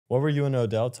What were you and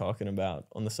Odell talking about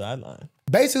on the sideline?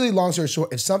 Basically, long story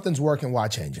short, if something's working, why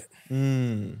change it?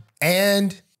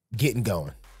 And getting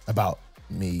going about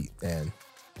me and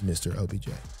Mr. OBJ,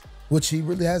 which he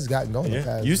really has gotten going.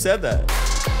 Yeah, you said that.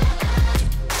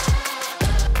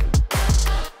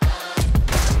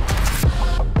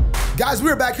 Guys,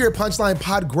 we're back here at Punchline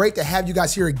Pod. Great to have you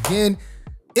guys here again.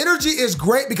 Energy is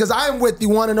great because I am with the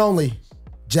one and only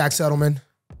Jack Settleman,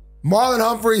 Marlon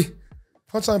Humphrey.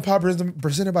 Punchline Pod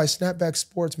presented by Snapback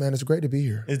Sports, man. It's great to be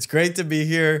here. It's great to be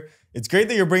here. It's great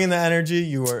that you're bringing the energy.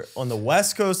 You were on the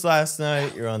West Coast last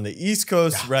night. You're on the East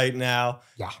Coast right now.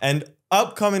 Yeah. And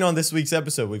upcoming on this week's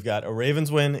episode, we've got a Ravens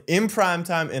win in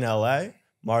primetime in LA,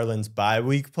 Marlon's bye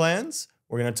week plans.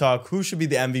 We're going to talk who should be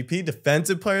the MVP,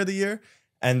 Defensive Player of the Year,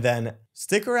 and then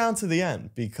stick around to the end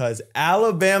because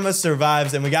Alabama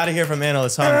survives, and we got to hear from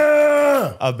Analyst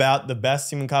Humph about the best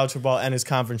team in college football and his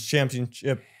conference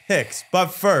championship picks. But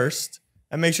first,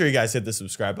 and make sure you guys hit the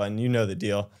subscribe button. You know the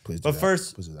deal. Please do but that.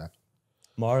 First, Please do that.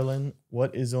 Marlon,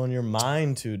 what is on your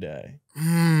mind today?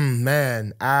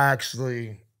 Man,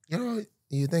 actually,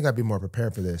 you think I'd be more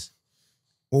prepared for this.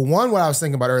 Well, one, what I was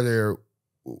thinking about earlier,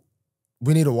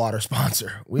 we need a water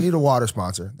sponsor. We need a water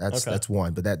sponsor. That's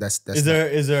one. But that's is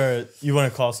there you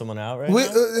want to call someone out right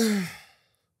now?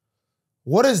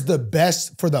 What is the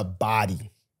best for the body?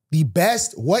 The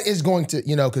best, what is going to,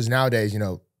 because nowadays,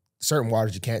 certain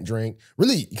waters you can't drink.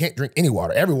 Really, you can't drink any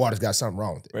water. Every water's got something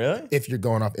wrong with it. Really? If you're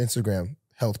going off Instagram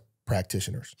health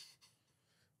practitioners,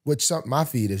 which my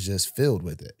feed is just filled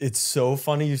with it. It's so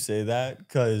funny you say that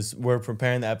because we're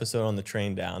preparing the episode on the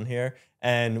train down here.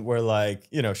 And we're like,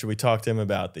 should we talk to him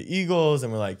about the Eagles?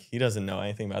 And we're like, he doesn't know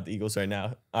anything about the Eagles right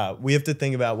now. We have to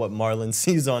think about what Marlon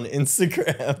sees on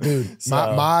Instagram. Dude, so.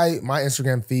 my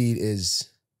Instagram feed is,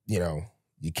 you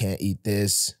can't eat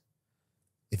this.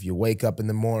 If you wake up in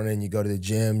the morning, you go to the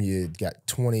gym, you got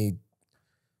 20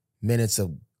 minutes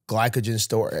of glycogen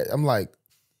store. I'm like,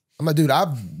 dude,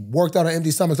 I've worked out on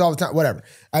empty stomachs all the time, whatever.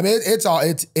 I mean,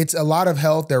 it's a lot of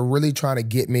health. They're really trying to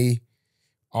get me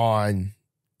on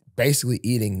basically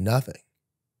eating nothing,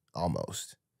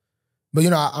 almost. But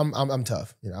I'm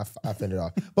tough. I fend it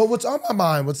off. But what's on my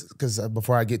mind? Because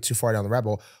before I get too far down the rabbit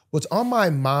hole, what's on my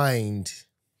mind?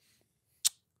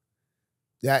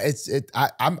 Yeah,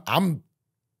 I'm.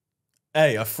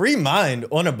 Hey, a free mind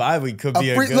on a bye week could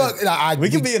be a good. Look, we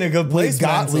could be in a good place. We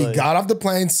got off the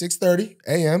plane 6:30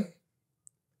 a.m.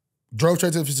 Drove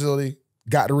straight to the facility.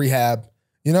 Got to rehab.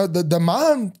 The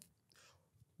mind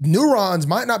neurons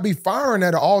might not be firing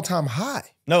at an all-time high.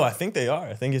 No, I think they are.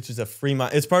 I think it's just a free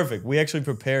mind. It's perfect. We actually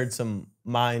prepared some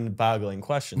mind-boggling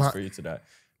questions for you today.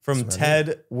 From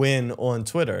Ted Wynn on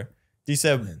Twitter. He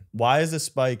said, why is the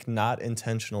spike not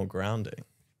intentional grounding?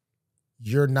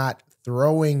 You're not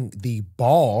throwing the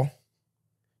ball.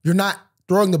 You're not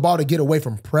throwing the ball to get away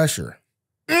from pressure.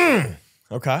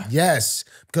 Okay. Yes,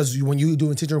 because when you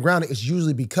do intentional grounding, it's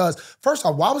usually because, first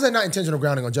off, why was that not intentional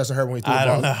grounding on Justin Herbert when he threw the ball?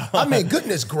 I don't know. I mean,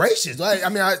 goodness gracious.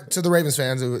 To the Ravens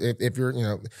fans, if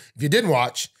you didn't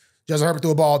watch, Justin Herbert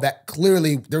threw a ball that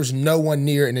clearly there's no one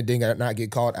near and it did not get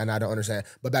caught, and I don't understand.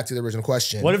 But back to the original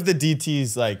question. What if the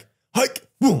DT's like, hike,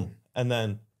 boom, and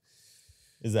then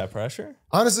is that pressure?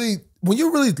 Honestly, when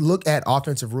you really look at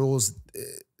offensive rules,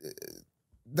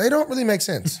 they don't really make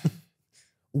sense.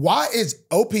 Why is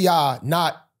OPI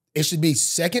not, it should be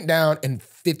second down and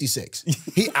 56.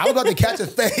 I was about to catch a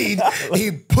fade.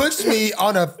 He pushed me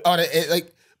on a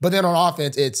but then on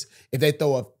offense, it's, if they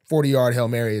throw a 40-yard Hail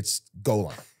Mary, it's goal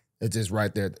line. It's just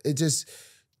right there. It just,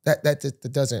 that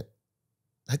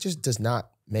just does not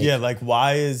make. Yeah, like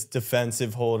why is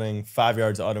defensive holding 5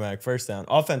 yards automatic first down?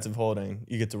 Offensive holding,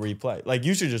 you get to replay. Like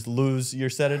you should just lose your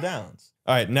set of downs.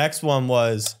 All right, next one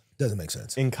was. Doesn't make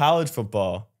sense. In college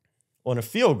football, on a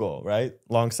field goal, right?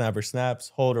 Long snapper snaps,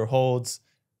 holder holds.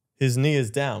 His knee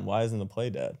is down. Why isn't the play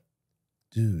dead?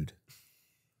 Dude,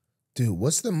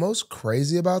 what's the most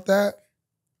crazy about that?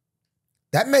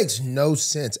 That makes no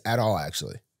sense at all,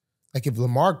 actually. Like if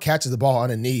Lamar catches the ball on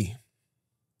a knee,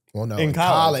 well, no, in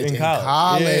college.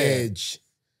 Yeah.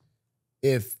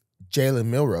 If Jalen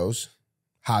Milrose,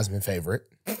 Heisman favorite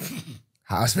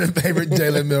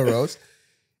Jalen Milrose,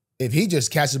 if he just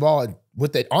catches the ball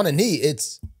with it on a knee,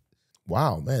 it's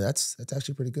wow, man, that's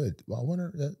actually pretty good. Well, I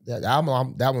wonder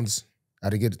that one's.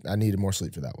 I needed more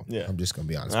sleep for that one. Yeah, I'm just gonna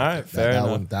be honest. All right, fair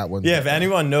enough. That one. Yeah, if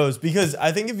anyone knows, because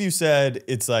I think if you said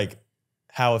it's like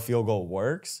how a field goal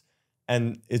works,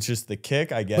 and it's just the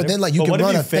kick, I get it. But then like you can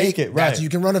run a fake it, right? You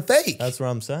can run a fake. That's what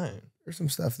I'm saying. There's some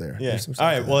stuff there. Yeah. There's some stuff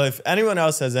All right. Well, if anyone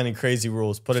else has any crazy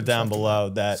rules, put it down below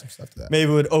that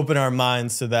maybe would open our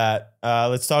minds to that.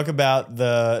 Let's talk about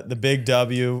the big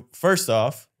W. First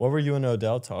off, what were you and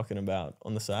Odell talking about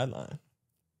on the sideline?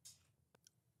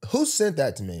 Who sent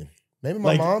that to me? Maybe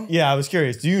my mom? Yeah, I was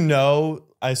curious. Do you know?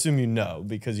 I assume you know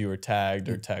because you were tagged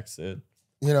or texted.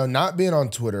 You know, not being on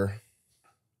Twitter,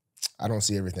 I don't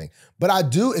see everything. But I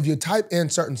do if you type in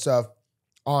certain stuff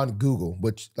on Google,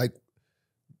 which like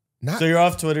not. So you're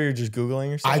off Twitter, you're just Googling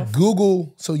yourself? I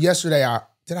Google. So yesterday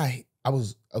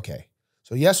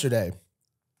So yesterday,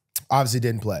 obviously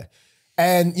didn't play.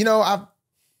 And you know,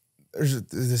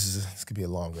 this could be a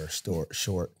longer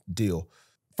short deal.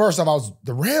 First off,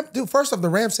 the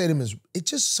Ram Stadium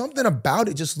it's just something about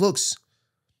it just looks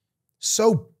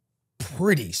so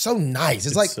pretty, so nice.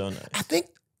 It's like, so nice. I think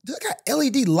they got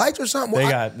LED lights or something. They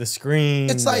got the screen.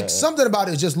 It's like something about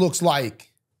it just looks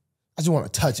like, I just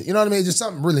want to touch it. You know what I mean? It's just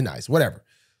something really nice, whatever.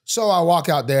 So I walk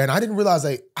out there and I didn't realize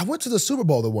I went to the Super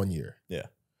Bowl the one year. Yeah.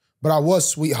 But I was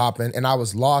sweet hopping and I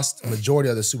was lost majority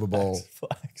of the Super Bowl.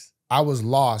 Flex. I was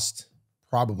lost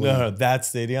probably. No, that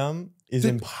stadium is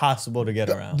impossible to get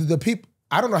around. The people,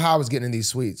 I don't know how I was getting in these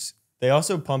suites. They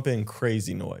also pump in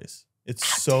crazy noise. It's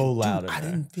so loud. I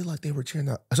didn't feel like they were cheering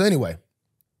up. So anyway,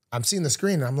 I'm seeing the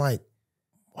screen and I'm like,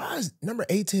 why is number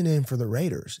 18 in for the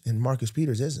Raiders and Marcus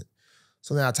Peters isn't?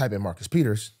 So then I type in Marcus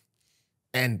Peters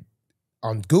and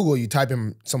on Google, you type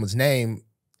in someone's name,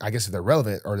 I guess if they're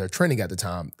relevant or they're trending at the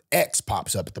time, X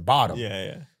pops up at the bottom.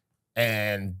 Yeah.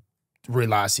 And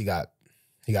realized he got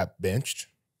benched.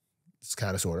 It's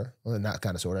kind of, sort of. Well, not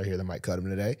kind of, sort of. I hear they might cut him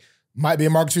today. Might be a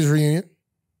Marcus Peters reunion.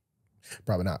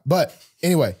 Probably not. But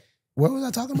anyway, what was I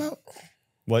talking about?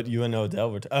 What you and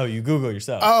Odell were you Google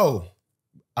yourself. Oh,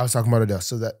 I was talking about Odell.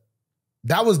 So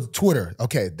that was Twitter.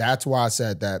 Okay, that's why I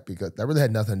said that, because that really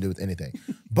had nothing to do with anything.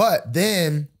 But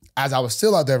then, as I was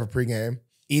still out there for pregame,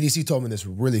 EDC told me this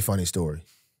really funny story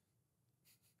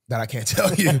that I can't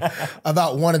tell you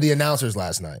about one of the announcers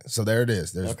last night. So there it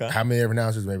is. There's how many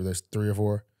announcers? Maybe there's 3 or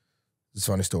 4. It's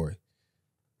a funny story.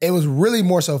 It was really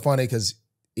more so funny because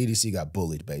EDC got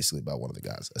bullied basically by one of the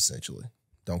guys, essentially.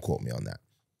 Don't quote me on that.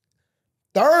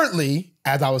 Thirdly,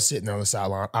 as I was sitting there on the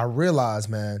sideline, I realized,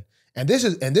 man, and this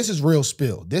is real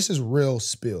spill. This is real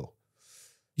spill.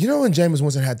 You know when Jameis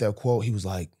Winston had that quote, he was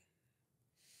like,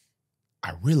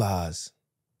 I realize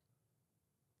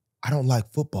I don't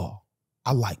like football.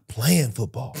 I like playing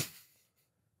football.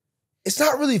 It's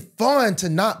not really fun to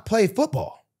not play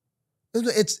football.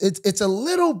 It's a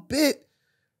little bit,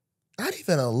 not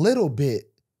even a little bit.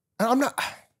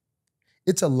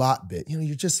 It's a lot bit. You know,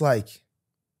 you're just like,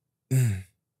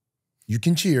 you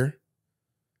can cheer.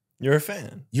 You're a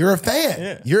fan. You're a fan.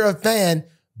 Yeah. You're a fan,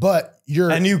 but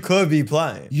and you could be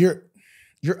playing. You're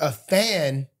a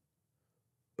fan.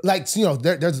 Like, you know,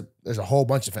 there's a whole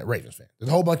bunch of Ravens fans. There's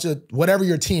a whole bunch of whatever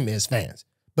your team is fans.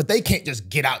 But they can't just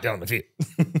get out there on the field.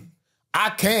 I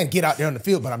can get out there on the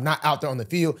field, but I'm not out there on the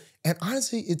field. And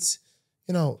honestly, it's,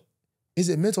 you know, is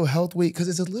it mental health week? Because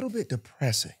it's a little bit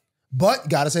depressing. But you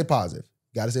got to say positive.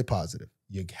 You got to say positive.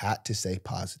 You got to say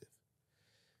positive.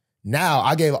 Now,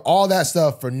 I gave all that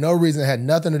stuff for no reason. It had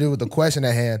nothing to do with the question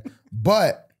at hand.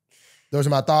 But those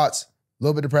are my thoughts. A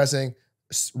little bit depressing.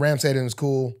 Ram Stadium was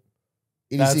cool.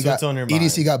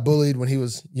 EDC got bullied when he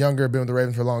was younger, been with the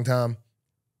Ravens for a long time.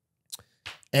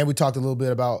 And we talked a little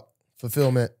bit about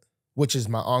fulfillment, which is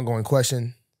my ongoing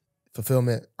question.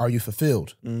 Fulfillment, are you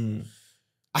fulfilled?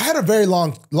 I had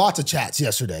a lots of chats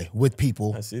yesterday with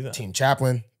people. I see that. Team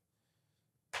Chaplain.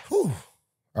 Whew.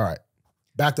 All right,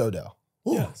 back to Odell.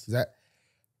 Yes.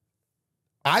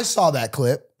 I saw that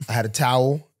clip. I had a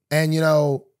towel. And, you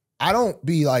know, I don't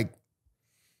be like,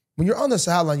 when you're on the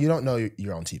sideline, you don't know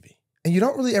you're on TV. And you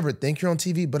don't really ever think you're on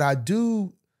TV, but I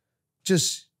do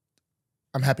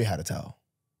I'm happy I had a towel.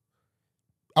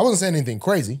 I wasn't saying anything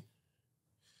crazy,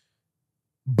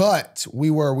 but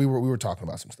we were talking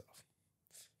about some stuff.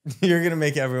 You're gonna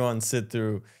make everyone sit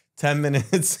through 10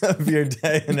 minutes of your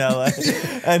day in LA,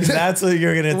 and that's what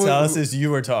you're gonna tell us is you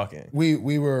were talking. We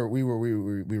were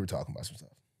talking about some stuff.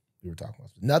 We were talking about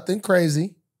nothing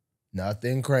crazy.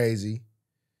 Nothing crazy.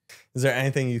 Is there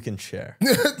anything you can share?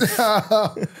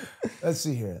 Let's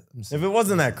see here. If it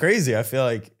wasn't that crazy, I feel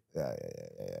like,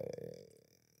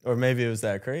 or maybe it was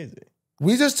that crazy.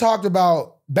 We just talked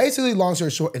about, basically, long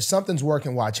story short, if something's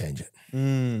working, why change it?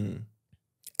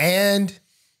 And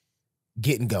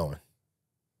getting going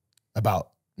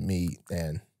about me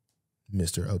and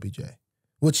Mr. OBJ,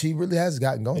 which he really has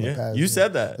gotten going. Yeah, you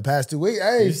said that. The past 2 weeks.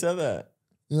 Hey, you said that.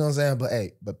 You know what I'm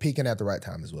saying? But peaking at the right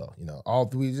time as well. You know, all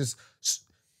three just,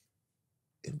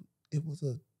 it was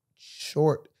a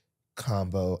short,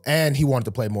 Convo. And he wanted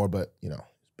to play more, but, you know,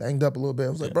 banged up a little bit. I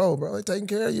was like, bro, they're taking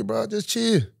care of you, bro. Just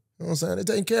chill. You know what I'm saying? They're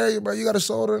taking care of you, bro. You got a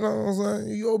shoulder. You know what I'm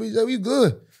saying? You OBJ, we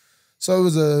good. So it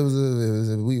was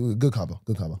a good combo.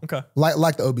 Good combo. Okay.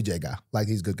 Like the OBJ guy. Like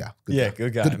he's a good guy.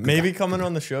 Good guy. Maybe coming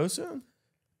on the show soon?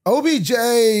 OBJ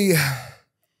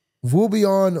will be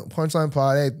on Punchline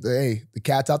Pod. Hey, the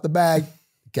cat's out the bag.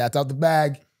 The cat's out the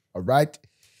bag. All right.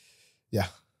 Yeah.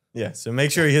 Yeah. So make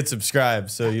sure you hit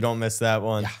subscribe so you don't miss that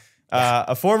one. Yeah.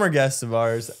 A former guest of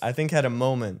ours, I think, had a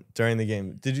moment during the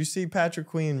game. Did you see Patrick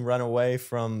Queen run away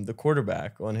from the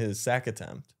quarterback on his sack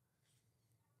attempt?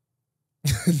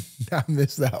 I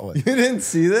missed that one. You didn't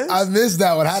see this? I missed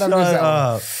that one. How did I miss that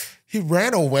up. one? He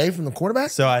ran away from the quarterback?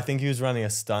 So I think he was running a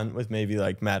stunt with maybe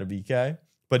like Matabike,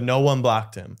 but no one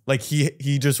blocked him. Like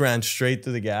he just ran straight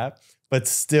through the gap, but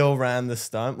still ran the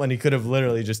stunt when he could have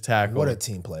literally just tackled. What a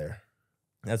team player.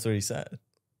 That's what he said.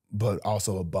 But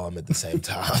also a bum at the same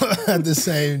time. At the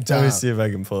same time. Let me see if I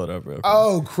can pull it up real quick.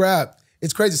 Oh, crap.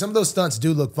 It's crazy. Some of those stunts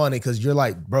do look funny because you're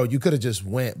like, bro, you could have just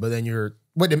went, but then you're...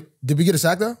 Wait, did we get a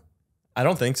sack though? I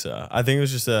don't think so. I think it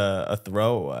was just a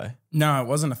throwaway. No, it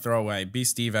wasn't a throwaway. B.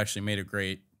 Steve actually made a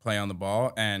great play on the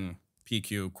ball, and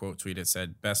PQ quote tweeted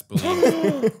said, "Best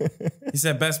believe." He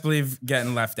said, "Best believe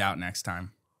getting left out next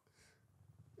time."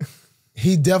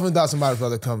 He definitely thought somebody was about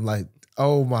to come. Like,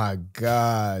 oh my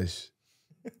gosh.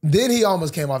 Then he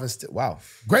almost came off and wow,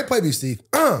 great play, B. Steve.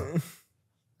 I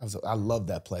love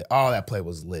that play. Oh, that play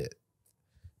was lit.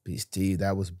 B. Steve,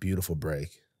 that was a beautiful break.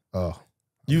 Oh.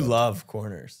 You love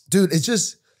corners. Dude, it's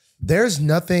just, there's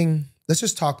nothing. Let's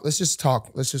just talk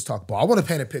ball. I want to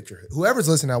paint a picture. Whoever's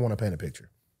listening, I want to paint a picture.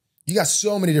 You got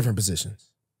so many different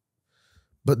positions.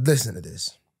 But listen to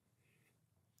this.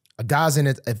 A guy's in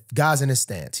his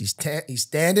stance. He's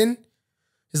standing.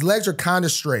 His legs are kind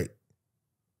of straight.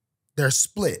 They're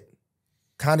split,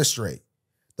 kind of straight.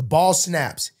 The ball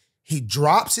snaps. He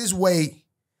drops his weight,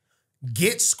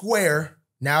 gets square.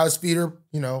 Now his feet are,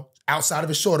 outside of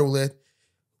his shoulder width.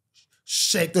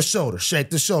 Shake the shoulder, shake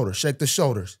the shoulder, shake the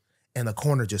shoulders. And the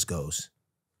corner just goes,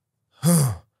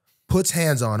 puts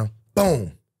hands on him,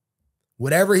 boom.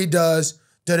 Whatever he does,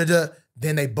 then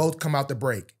they both come out the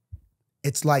break.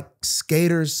 It's like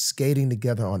skaters skating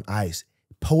together on ice.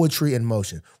 Poetry in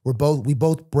motion. We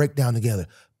both break down together.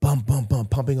 Bum, bum, bum,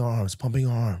 pumping our arms, pumping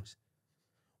our arms.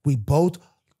 We both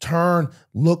turn,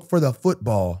 look for the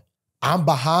football. I'm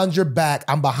behind your back,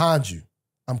 I'm behind you.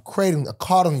 I'm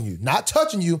coddling you, not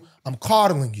touching you, I'm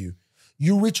coddling you.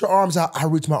 You reach your arms out, I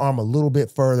reach my arm a little bit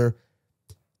further,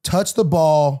 touch the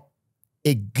ball,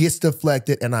 it gets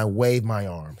deflected, and I wave my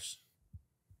arms.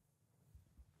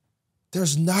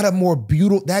 There's not a more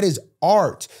beautiful, that is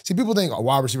art. See, people think,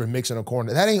 wide receiver mixing a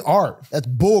corner. That ain't art. That's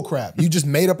bull crap. You just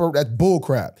made up, that's bull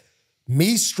crap.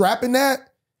 Me strapping that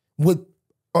with,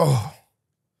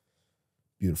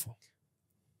 beautiful.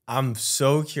 I'm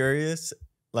so curious,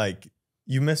 like,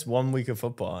 you missed 1 week of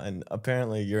football, and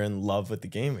apparently you're in love with the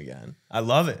game again. I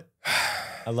love it.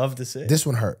 I love to see it. This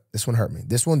one hurt. This one hurt me.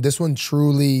 This one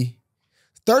truly.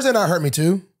 Thursday night hurt me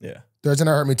too. Yeah. Thursday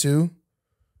night hurt me too.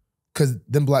 Because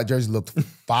them black jerseys looked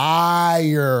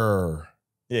fire.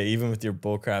 Yeah, even with your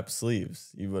bullcrap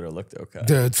sleeves, you would have looked okay.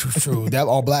 Dude, true. That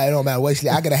all black, it don't matter what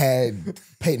sleeve. I could have had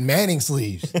Peyton Manning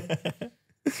sleeves.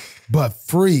 But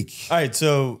freak. All right,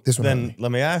 so then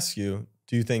let me ask you,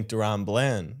 do you think Daron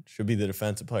Bland should be the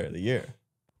defensive player of the year?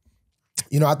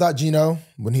 I thought Geno,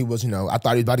 when he was, I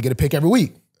thought he was about to get a pick every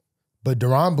week. But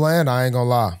Daron Bland, I ain't gonna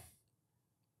lie.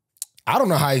 I don't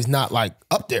know how he's not like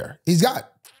up there. He's got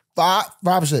five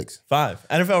or six. Five.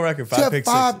 NFL record, five pick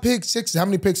sixes. Five pick sixes. How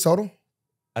many picks total?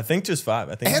 I think just five.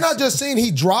 And I just seen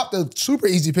he dropped a super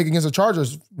easy pick against the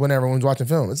Chargers when everyone's watching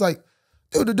film. It's like,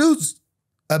 dude, the dude's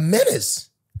a menace.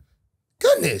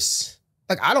 Goodness.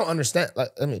 Like, I don't understand.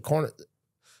 Like, corner.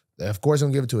 Of course, I'm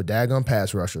gonna give it to a daggone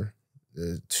pass rusher.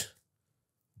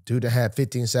 Dude that had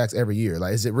 15 sacks every year.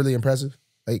 Like, is it really impressive?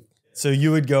 Like, so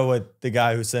you would go with the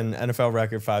guy who set an NFL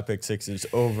record 5 pick sixes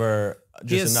over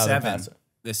just another passer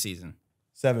this season.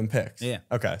 7 picks. Yeah.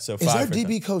 Okay, so 5. Is our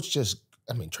DB coach just?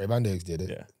 Trayvon Diggs did it.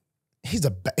 Yeah.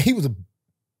 He was a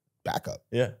backup.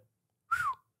 Yeah.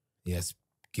 Yes,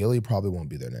 Giddey probably won't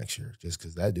be there next year just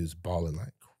because that dude's balling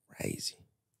like crazy.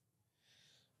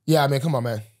 Yeah, come on,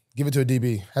 man. Give it to a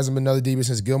DB. Hasn't been another DB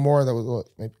since Gilmore. That was what,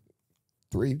 maybe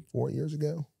 3-4 years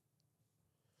ago.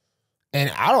 And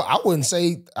I would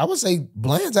say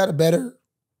Bland's had a better.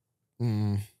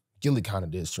 Giddey kind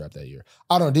of did strap that year.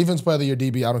 I don't know. Defense player of the year,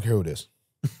 DB. I don't care who it is.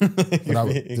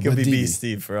 It could be B.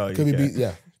 Steve for all you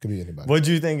care. Could be anybody. What'd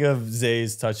you think of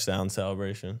Zay's touchdown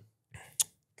celebration?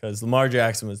 Because Lamar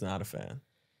Jackson was not a fan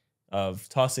of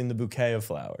tossing the bouquet of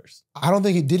flowers. I don't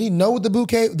think did he know what the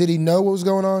bouquet? Did he know what was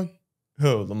going on?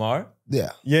 Who, Lamar?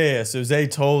 Yeah. Yeah. So Zay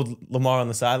told Lamar on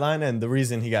the sideline, and the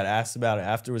reason he got asked about it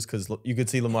after was because you could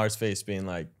see Lamar's face being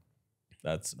like,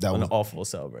 that was an awful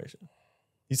celebration.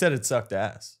 He said it sucked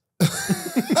ass.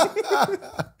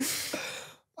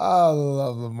 I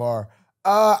love Lamar.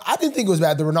 I didn't think it was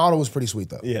bad. The Ronaldo was pretty sweet,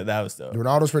 though. Yeah, that was dope. The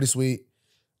Ronaldo was pretty sweet.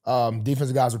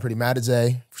 Defensive guys were pretty mad at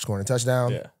Zay for scoring a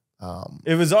touchdown. Yeah.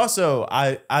 It was also,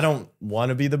 I don't want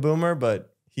to be the boomer,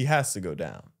 but he has to go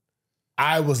down.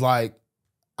 I was like,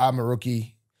 I'm a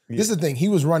rookie. Yeah. This is the thing. He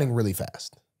was running really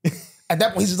fast. At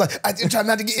that point, he's just like, I try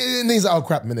not to get in. And he's like, oh,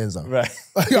 crap, I'm in the end zone. Right.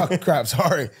 Like, oh, crap,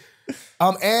 sorry.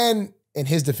 And in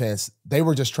his defense, they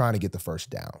were just trying to get the first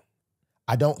down.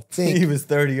 I don't think he was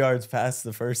 30 yards past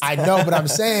the first I down. know, but I'm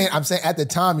saying at the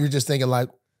time, you're just thinking like,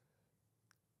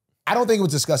 I don't think it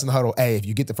was discussed in the huddle, hey, if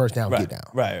you get the first down, get down.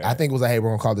 Right. I think it was like, hey, we're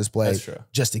going to call this play That's true.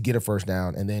 just to get a first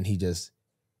down. And then he just,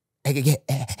 tutty.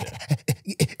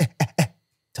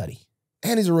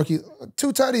 And he's a rookie.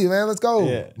 2 tutty, man. Let's go.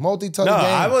 Yeah. Multi-tutty No,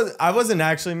 game. I wasn't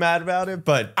actually mad about it,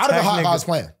 but I don't know how I was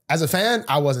playing. As a fan,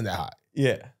 I wasn't that hot.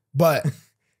 Yeah. But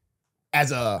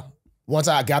once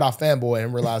I got off fanboy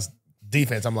and realized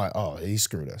defense, I'm like, oh, he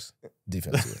screwed us.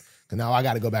 Defensively. Because now I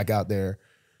got to go back out there.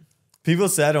 People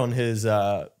said on his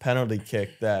penalty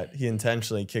kick that he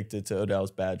intentionally kicked it to Odell's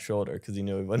bad shoulder because he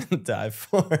knew he wouldn't dive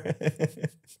for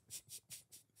it.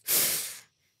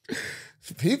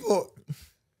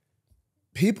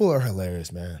 People are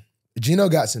hilarious, man. Geno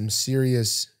Stone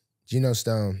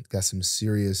got some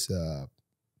serious,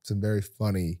 some very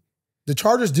funny. The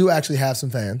Chargers do actually have some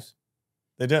fans.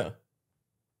 They do.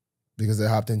 Because they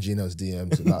hopped in Geno's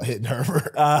DMs about hitting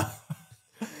Herbert.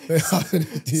 They hopped in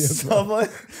his DMs. Someone,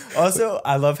 also,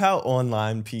 I love how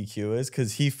online PQ is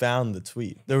because he found the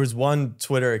tweet. There was one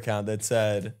Twitter account that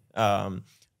said,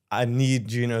 I need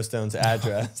Geno Stone's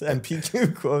address. And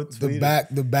PQ quote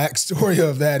tweeted. The backstory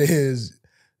of that is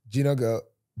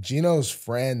Geno's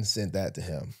friend sent that to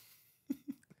him.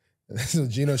 So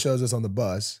Geno shows us on the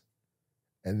bus.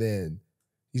 And then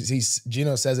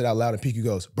Geno says it out loud and PQ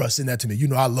goes, bro, send that to me. You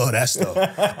know I love that stuff.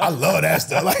 I love that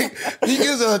stuff. Like he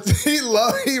really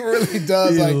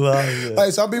does. He loves it.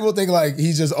 Like some people think like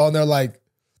he's just on there like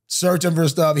searching for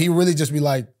stuff. He really just be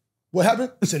like, what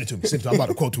happened? Send it to me. I'm about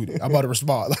to quote tweet it. I'm about to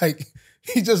respond. Like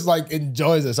he just like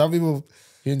enjoys it. Some people,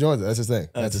 he enjoys it. That's his thing.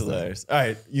 That's hilarious. All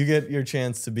right, you get your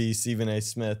chance to be Stephen A.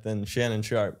 Smith and Shannon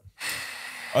Sharp.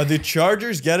 Are the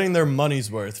Chargers getting their money's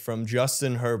worth from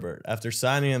Justin Herbert after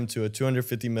signing him to a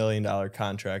 $250 million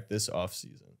contract this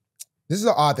offseason? This is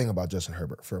the odd thing about Justin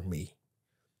Herbert for me.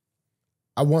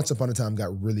 I once upon a time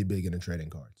got really big into trading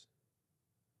cards.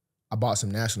 I bought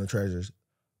some National Treasures,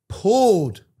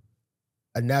 pulled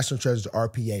a National Treasures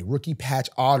RPA, rookie patch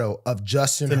auto of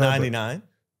Justin Herbert. To 99?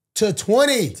 To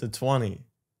 20. To 20.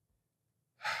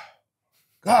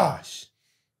 Gosh.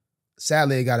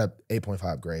 Sadly, it got a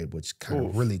 8.5 grade, which kind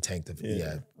of really tanked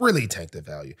the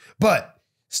value. But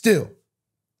still,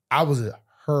 I was a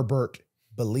Herbert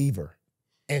believer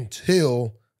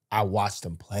until I watched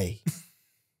him play.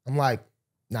 I'm like,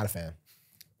 not a fan.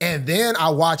 And then I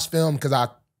watched film because I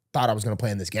thought I was going to play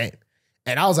in this game.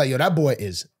 And I was like, yo, that boy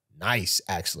is nice,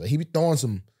 actually. He be throwing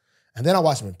some. And then I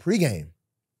watched him in pregame.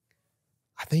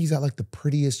 I think he's got like the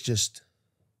prettiest it's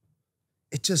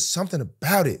just something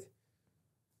about it.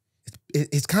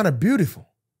 It's kind of beautiful.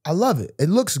 I love it. It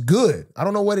looks good. I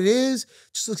don't know what it is. It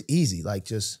just looks easy, like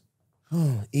just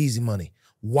easy money.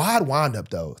 Wide wind-up,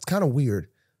 though. It's kind of weird,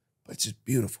 but it's just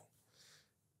beautiful.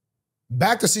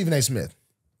 Back to Stephen A. Smith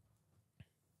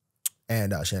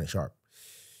and Shannon Sharp.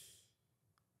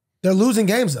 They're losing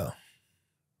games, though.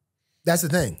 That's the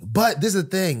thing. But this is the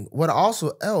thing. What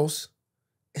also else,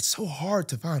 it's so hard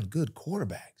to find good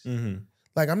quarterbacks. Mm-hmm.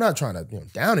 Like, I'm not trying to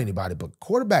down anybody, but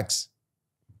quarterbacks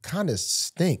kind of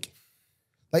stink.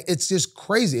 Like, it's just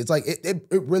crazy. It's like, it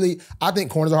really, I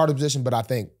think corner's a harder position, but I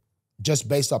think just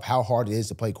based off how hard it is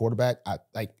to play quarterback,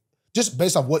 just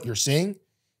based off what you're seeing,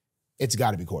 it's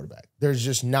got to be quarterback. There's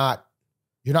just not,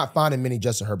 you're not finding many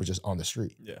Justin Herbert just on the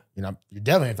street. Yeah. You're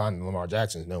definitely ain't finding Lamar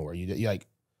Jacksons nowhere. You're like,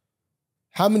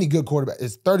 how many good quarterbacks?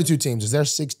 It's 32 teams. Is there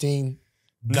 16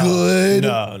 good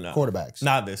quarterbacks?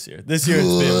 Not this year. This year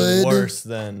it's been worse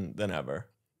than ever.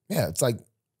 Yeah, it's like,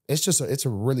 it's a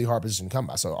really hard position to come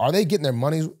by. So are they getting their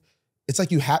money? It's like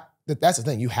that's the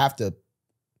thing. You have to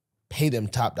pay them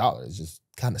top dollar. It just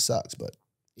kind of sucks. But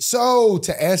so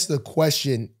to answer the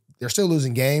question, they're still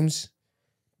losing games.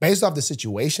 Based off the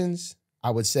situations,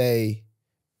 I would say,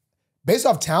 based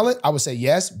off talent, I would say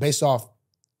yes. Based off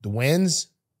the wins,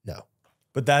 no.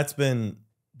 But that's been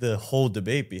the whole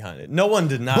debate behind it. No one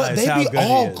denies But they how be good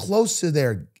all he is. close to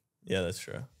their. Yeah, that's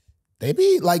true. They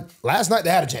be like last night. They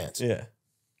had a chance. Yeah.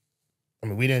 I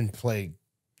mean, we didn't play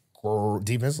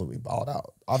defensively. We balled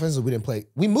out. Offensively, we didn't play.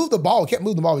 We moved the ball. We kept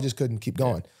moving the ball. We just couldn't keep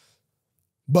going.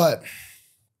 But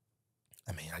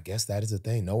I mean, I guess that is the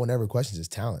thing. No one ever questions his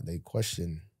talent. They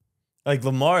question. Like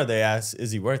Lamar, they ask,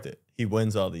 is he worth it? He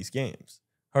wins all these games.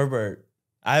 Herbert,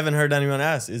 I haven't heard anyone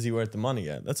ask, is he worth the money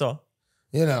yet? That's all.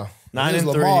 You know, 9 and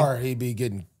 3. Lamar, he'd be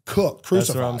getting cooked,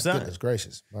 crucified. That's what I'm saying. Goodness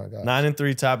gracious. My God. 9 and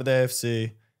 3, top of the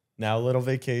AFC. Now a little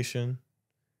vacation.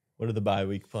 What are the bye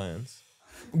week plans?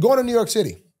 I'm going to New York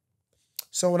City.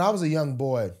 So when I was a young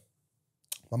boy,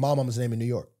 my mom was named in New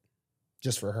York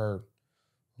just for her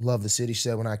love the city. She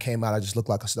said when I came out, I just looked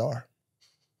like a star.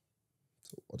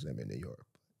 So what's name in New York?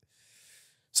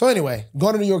 So anyway,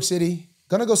 going to New York City.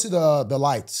 Gonna go see the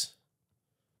lights.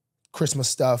 Christmas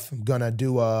stuff. I'm gonna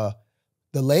do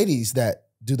the ladies that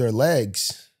do their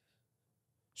legs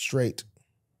straight.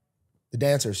 The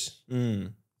dancers. You know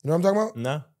what I'm talking about?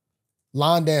 No.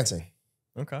 Line dancing.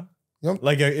 Okay. You know?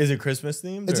 Like, is it Christmas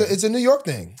themed? It's a New York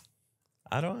thing.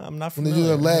 I'm not When they familiar. do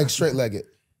their legs straight-legged.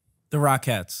 The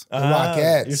Rockettes. The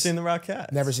Rockettes. You're seeing the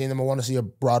Rockettes? Never seen them. I want to see a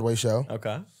Broadway show.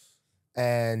 Okay.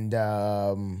 And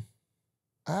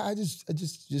I just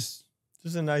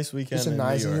Just a nice weekend. it's a in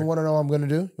nice. New And you York. want to know what I'm gonna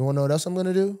do? You want to know what else I'm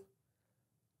gonna do?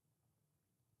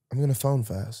 I'm gonna phone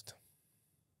fast.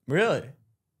 Really?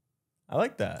 I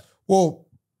like that. Well,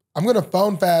 I'm gonna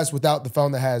phone fast without the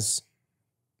phone that has.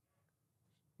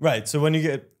 Right. So when you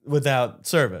get without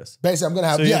service. Basically, I'm gonna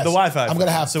have So you have the Wi-Fi I'm gonna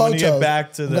phone. have So photos. when you get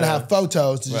back to I'm gonna have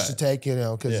photos just to Right. take,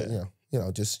 because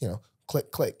Yeah. just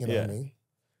click, click. You know what I Yeah. mean?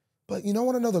 But you know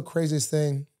what? Another craziest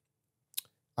thing.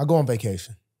 I go on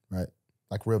vacation, right?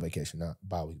 Like real vacation, not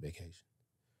bi-week vacation.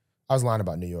 I was lying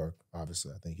about New York.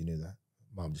 Obviously, I think you knew that.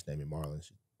 Mom just named me Marlon.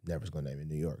 She never's gonna name me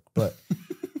New York. But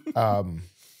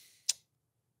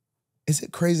is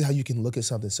it crazy how you can look at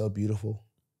something so beautiful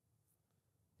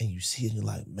and you see it and you're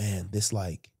like, man, this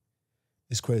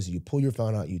it's crazy. You pull your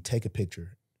phone out, you take a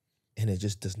picture, and it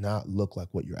just does not look like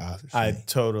what your eyes are seeing. I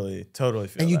totally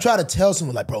feel and you that. try to tell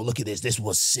someone like, bro, look at this. This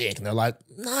was sick. And they're like,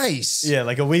 nice. Yeah,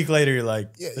 like a week later, you're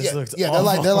like, this looks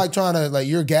awful. They're like trying to, like,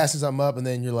 you're gassing something up, and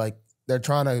then you're like, they're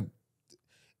trying to,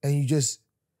 and you just,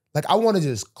 like, I want to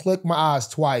just click my eyes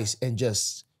twice and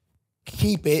just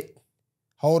keep it,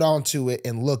 hold on to it,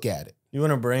 and look at it. You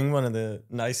want to bring one of the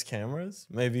nice cameras?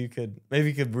 Maybe you could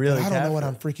really But I don't know what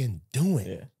capture I'm freaking doing.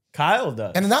 it. Yeah. Kyle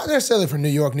does. And not necessarily from New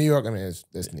York. New York, I mean,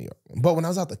 it's New York. But when I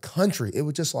was out the country, it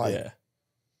was just like, yeah.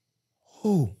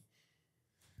 whoo.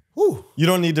 You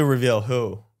don't need to reveal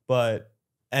who, but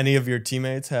any of your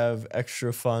teammates have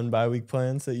extra fun bye-week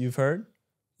plans that you've heard?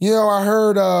 I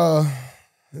heard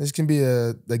this can be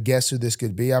the guess who this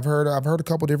could be. I've heard a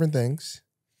couple different things.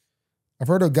 I've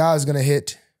heard a guy's gonna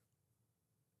hit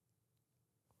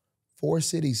 4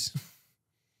 cities.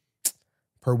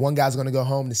 Per one guy's gonna go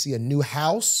home to see a new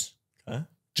house. Okay.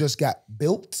 Just got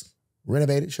built,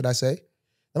 renovated, should I say.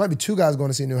 There might be 2 guys going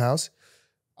to see a new house.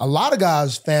 A lot of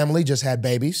guys' family just had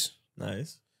babies.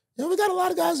 Nice. We got a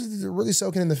lot of guys that are really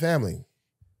soaking in the family.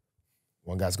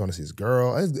 One guy's going to see his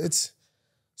girl. It's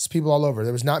people all over.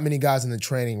 There was not many guys in the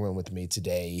training room with me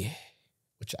today,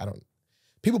 which I don't.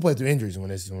 People play through injuries when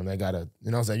they gotta,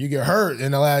 you get hurt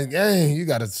in the last game, you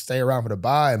gotta stay around for the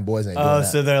bye, and boys ain't doing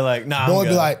that. So they're like, nah, Boy I'm be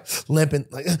good. like limping,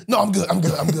 like, no, I'm good. I'm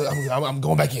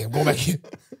going back in.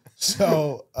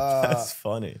 So That's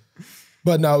funny.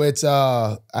 but no, it's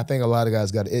I think a lot of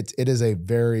guys got it. It is a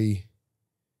very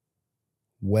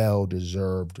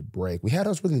well-deserved break. We had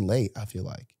us really late, I feel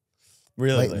like.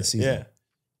 Really late in the season. Yeah.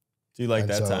 Do you like And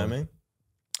that so, timing?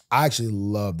 I actually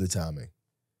love the timing.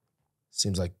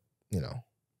 Seems like,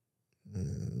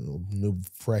 new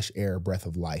fresh air, breath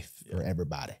of life for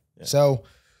everybody. Yeah. So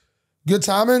good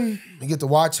timing. We get to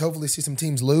watch, hopefully see some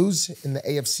teams lose in the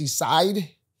AFC side.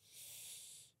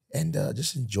 And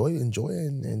just enjoy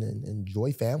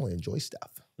family, enjoy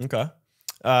stuff. Okay.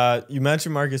 You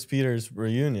mentioned Marcus Peters'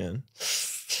 reunion.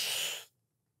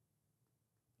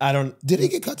 Did he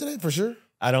get cut today for sure?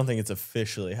 I don't think it's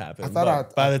officially happened. I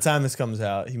thought by the time this comes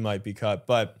out, he might be cut.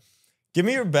 But give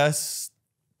me your best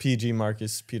PG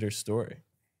Marcus Peters story.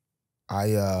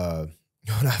 When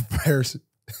I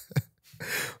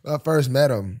first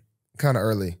met him, kind of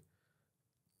early,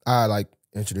 I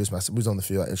introduced myself. We was on the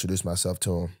field. I introduced myself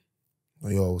to him.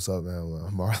 Like, yo, what's up, man?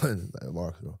 I'm Marlon. Like,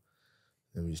 Mark.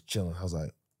 And we was chilling. I was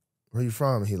like, where you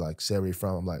from? And he said, where you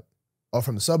from? I'm like, oh,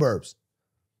 from the suburbs.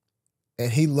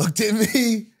 And he looked at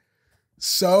me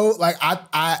so it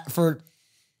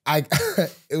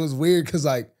was weird because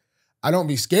I don't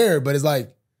be scared, but it's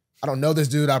like, I don't know this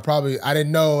dude. I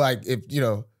didn't know, like, if, you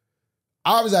know,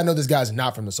 obviously I know this guy's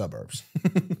not from the suburbs.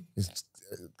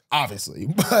 Obviously.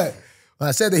 But when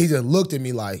I said that, he just looked at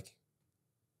me like,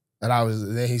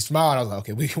 and then he smiled. I was like,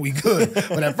 okay, we good.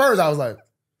 But at first I was like,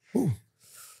 ooh.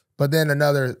 But then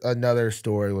another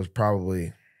story was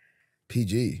probably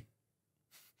PG.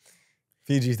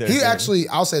 PG 13. He actually,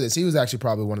 I'll say this, he was actually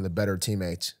probably one of the better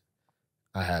teammates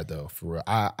I had, though, for real.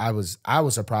 I was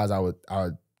surprised I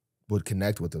would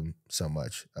connect with him so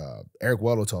much. Eric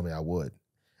Weddle told me I would.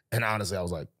 And honestly, I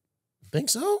was like, think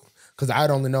so? Because I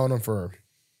had only known him for,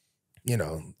 you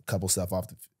know, a couple stuff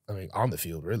on the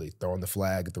field, really. Throwing the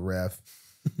flag at the ref,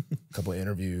 a couple of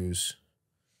interviews.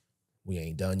 We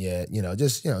ain't done yet.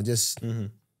 Just. Mm-hmm.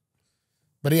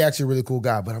 But he actually a really cool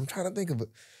guy. But I'm trying to think of it.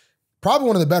 Probably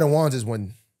one of the better ones is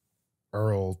when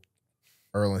Earl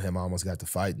and him almost got to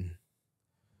fighting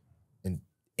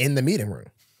in the meeting room.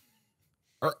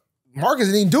 Marcus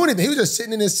didn't even do anything. He was just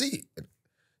sitting in his seat.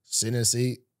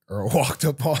 Earl walked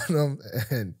up on him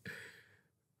and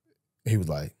he was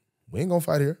like, "We ain't gonna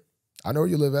fight here. I know where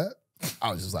you live at."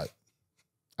 I was just like,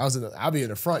 I'll be in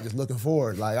the front just looking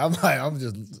forward. I'm like,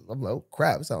 oh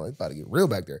crap, it sounds like it's about to get real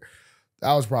back there.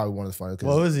 That was probably one of the funniest.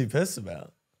 What was he pissed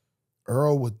about?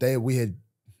 Earl, we had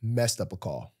messed up a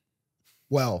call.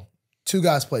 Well, two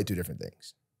guys played two different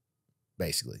things,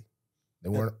 basically. We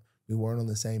weren't on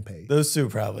the same page. Those two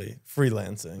probably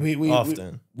freelancing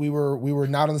often. We were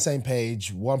not on the same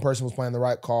page. One person was playing the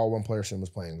right call, one person was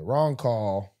playing the wrong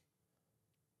call.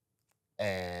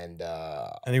 And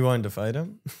he wanted to fight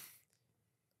him?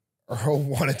 Earl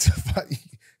wanted to fight.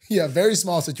 Yeah, very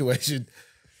small situation.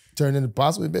 Turned into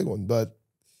possibly a big one. But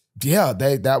yeah,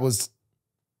 it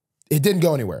didn't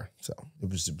go anywhere. So it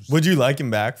was. Would you like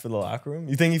him back for the locker room?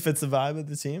 You think he fits the vibe of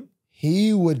the team?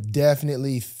 He would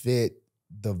definitely fit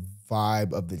the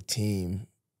vibe of the team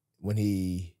when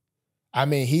he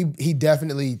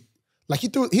definitely, like, he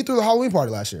threw the Halloween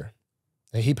party last year.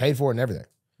 And he paid for it and everything.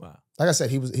 Wow. Like I said,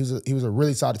 he was a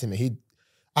really solid teammate.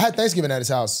 I had Thanksgiving at his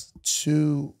house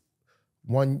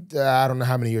I don't know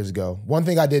how many years ago. One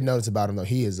thing I did notice about him, though,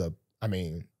 he is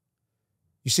you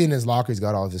see in his locker, he's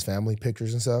got all of his family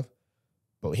pictures and stuff.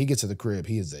 But when he gets to the crib,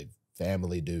 he is a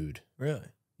family dude. Really?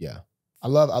 Yeah. I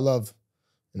love,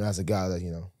 as a guy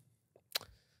that,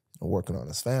 working on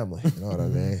his family. You know what I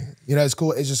mean? It's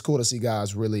cool. It's just cool to see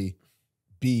guys really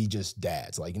be just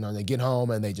dads. Like, they get home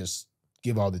and they just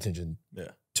give all the attention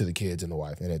to the kids and the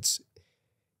wife. And it's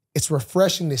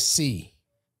refreshing to see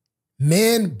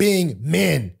men being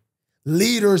men,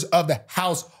 leaders of the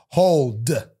household.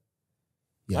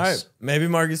 Yes. All right. Maybe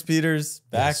Marcus Peters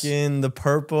back in the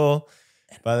purple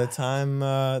by the time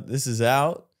this is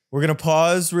out. We're going to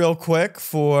pause real quick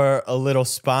for a little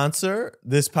sponsor.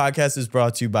 This podcast is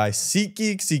brought to you by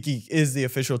SeatGeek. SeatGeek is the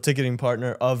official ticketing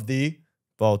partner of the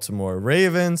Baltimore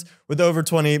Ravens. With over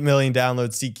 28 million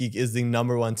downloads, SeatGeek is the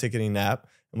 #1 ticketing app.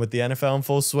 And with the NFL in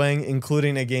full swing,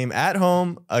 including a game at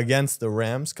home against the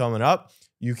Rams coming up,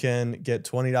 you can get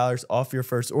 $20 off your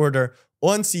first order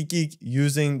on SeatGeek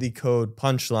using the code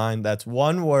PUNCHLINE. That's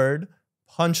one word,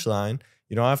 PUNCHLINE.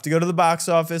 You don't have to go to the box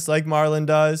office like Marlon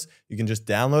does. You can just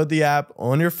download the app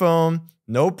on your phone.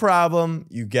 No problem.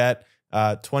 You get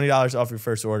 $20 off your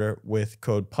first order with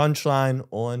code PUNCHLINE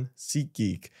on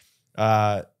SeatGeek.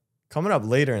 Coming up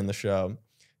later in the show,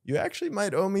 you actually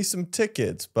might owe me some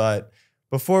tickets, but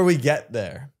before we get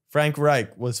there, Frank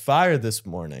Reich was fired this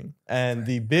morning. And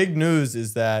the big news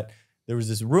is that there was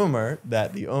this rumor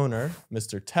that the owner,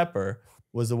 Mr. Tepper,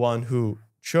 was the one who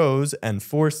chose and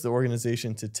forced the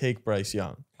organization to take Bryce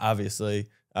Young. Obviously,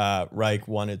 Reich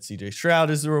wanted C.J.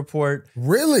 Stroud as the report.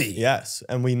 Really? Yes.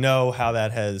 And we know how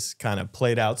that has kind of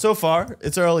played out so far.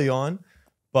 It's early on,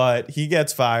 but he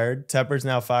gets fired. Tepper's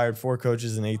now fired 4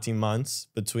 coaches in 18 months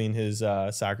between his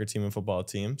soccer team and football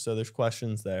team. So there's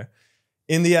questions there.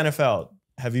 In the NFL,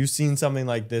 have you seen something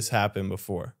like this happen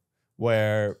before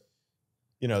where,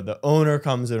 the owner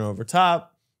comes in over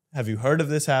top? Have you heard of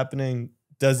this happening?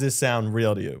 Does this sound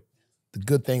real to you? The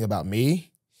good thing about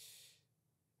me,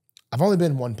 I've only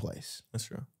been one place. That's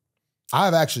true.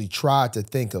 I've actually tried to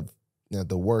think of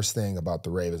the worst thing about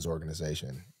the Ravens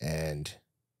organization. And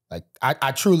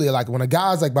I truly, when a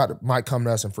guy's might come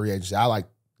to us in free agency, I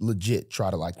legit try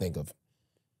to think of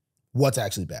what's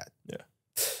actually bad. Yeah.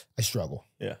 I struggle.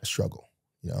 Yeah. I struggle.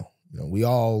 We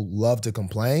all love to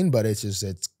complain, but it's just,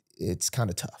 it's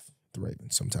kind of tough, the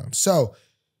Ravens sometimes. So,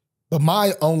 but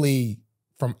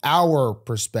from our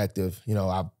perspective,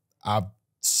 I've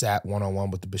sat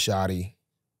one-on-one with the Bisciotti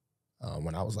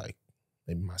when I was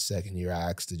maybe my second year.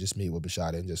 I asked to just meet with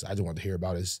Bisciotti and I just wanted to hear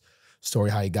about his story,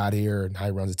 how he got here and how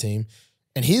he runs the team.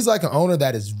 And he's like an owner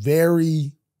that is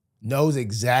very knows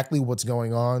exactly what's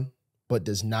going on, but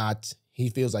does not. He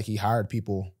feels like he hired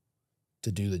people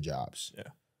to do the jobs. Yeah.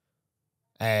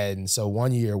 And so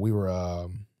one year we were,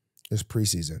 it was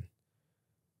preseason,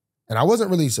 and I wasn't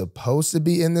really supposed to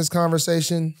be in this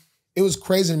conversation. It was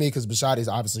crazy to me because Biscotti is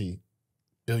obviously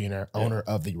billionaire owner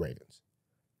of the Ravens.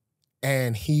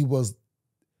 And he was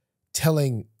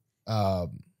telling EDC,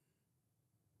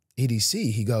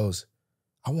 he goes,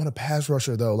 I want a pass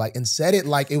rusher though, like, and said it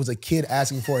like it was a kid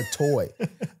asking for a toy.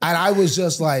 And I was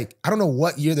just like, I don't know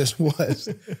what year this was.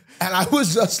 And I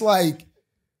was just like,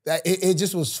 it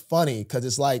just was funny because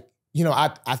it's like, you know,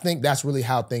 I think that's really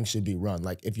how things should be run.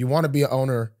 Like, if you want to be an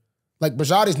owner, like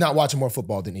Bisciotti's not watching more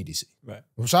football than EDC. Right.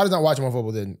 Bisciotti's not watching more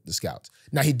football than the scouts.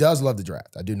 Now, he does love the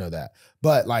draft. I do know that.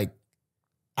 But like,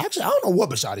 actually, I don't know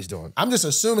what Bisciotti's doing. I'm just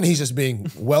assuming he's just being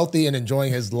wealthy and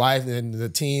enjoying his life and the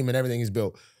team and everything he's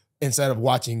built, instead of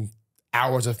watching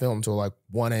hours of film till like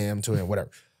 1 a.m., 2 a.m., whatever.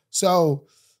 So,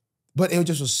 but it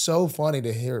just was so funny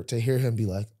to hear him be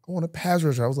like, I want a pass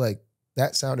rusher. I was like,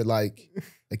 that sounded like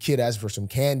a kid asked for some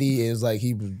candy. It was like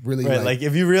he was really right. Like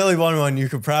if you really want one, you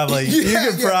could probably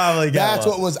probably get that's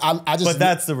one. What was I just. But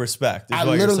that's the respect. I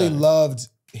literally loved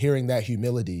hearing that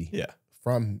humility. Yeah.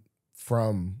 From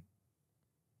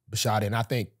Bisciotti, and I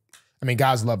mean,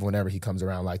 guys love whenever he comes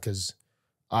around, like, because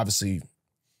obviously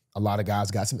a lot of guys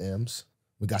got some M's.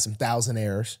 We got some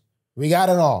thousandaires. We got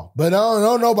it all. But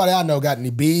no, nobody I know got any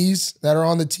B's that are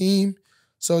on the team.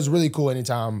 So it's really cool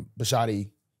anytime Bisciotti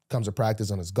comes to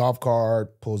practice on his golf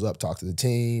cart, pulls up, talks to the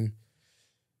team.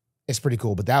 It's pretty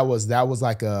cool. But that was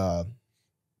just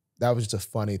a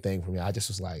funny thing for me. I just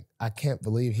was like, I can't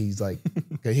believe he's like,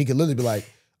 he could literally be like,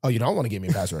 oh, you don't want to give me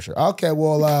a pass rusher. Okay,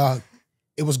 well,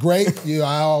 it was great.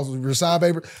 I also resign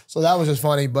paper. So that was just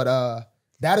funny. But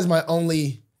that is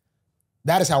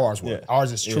how ours works. Yeah.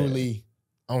 Ours is truly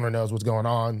owner knows what's going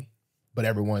on, but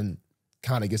everyone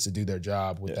kind of gets to do their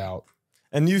job without.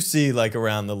 And you see, like,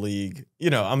 around the league, you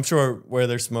know, I'm sure where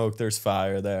there's smoke, there's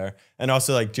fire there. And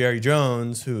also, like, Jerry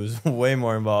Jones, who's way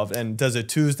more involved and does a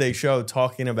Tuesday show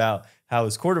talking about how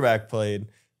his quarterback played.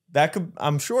 That could,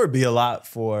 I'm sure, be a lot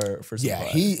for some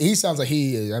players. He sounds like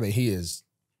he is. I mean, he is.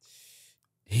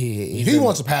 If he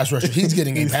wants a pass rusher, he's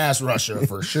getting a pass rusher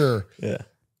for sure. Yeah.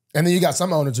 And then you got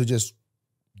some owners who just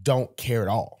don't care at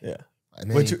all. Yeah. I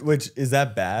mean, which is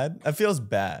that bad? That feels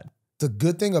bad. The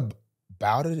good thing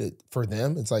about it for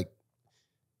them, it's like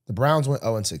the Browns went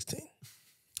 0-16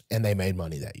 and they made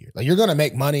money that year. Like, you're gonna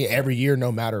make money every year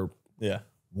no matter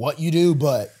what you do,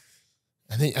 but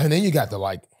and then you got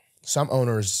some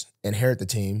owners inherit the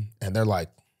team and they're like,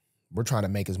 we're trying to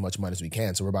make as much money as we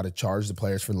can. So we're about to charge the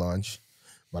players for lunch,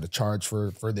 about to charge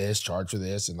for this, charge for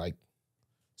this, and like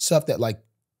stuff that, like,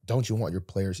 don't you want your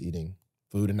players eating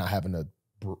food and not having to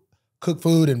cook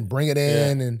food and bring it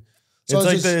in? Yeah. And so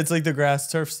it's like the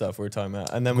grass turf stuff we're talking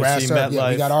about. And then we see MetLife. Yeah,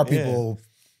 we got our people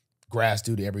grass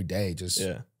duty every day.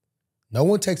 No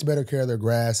one takes better care of their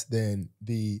grass than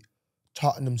the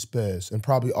Tottenham Spurs and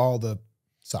probably all the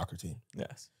soccer team.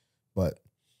 Yes. But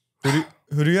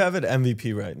who do you have at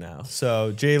MVP right now?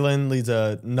 So Jalen leads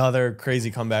another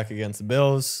crazy comeback against the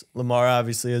Bills. Lamar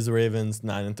obviously is the Ravens,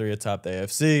 9-3 atop the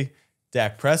AFC.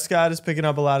 Dak Prescott is picking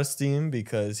up a lot of steam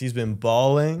because he's been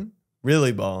balling,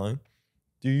 really balling.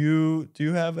 Do you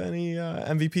have any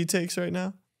MVP takes right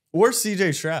now? Or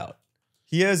CJ Stroud?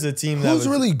 He has a team who's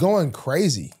really going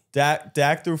crazy.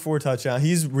 Dak threw 4 touchdowns.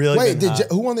 He's really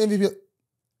who won the MVP?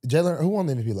 Jalen, who won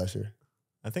the MVP last year?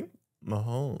 I think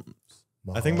Mahomes.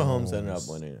 I think Mahomes ended up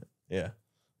winning it. Yeah.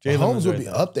 Mahomes would be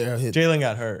up there. Jalen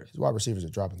got hurt. His wide receivers are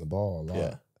dropping the ball a lot.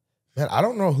 Yeah. Man, I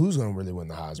don't know who's going to really win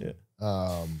the Heisman.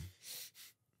 Yeah.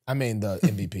 I mean, the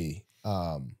MVP.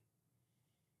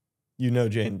 You know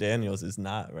Jaden Daniels is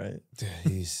not, right?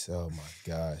 He's, oh my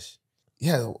gosh.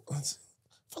 Yeah. I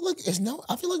feel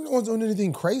like no one's doing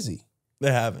anything crazy.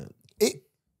 They haven't.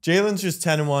 Jalen's just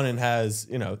 10-1 and has,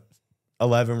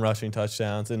 11 rushing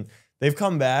touchdowns. And they've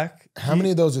come back. How many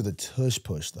of those are the tush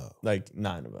push, though? Like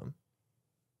 9 of them.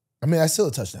 I mean, that's still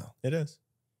a touchdown. It is.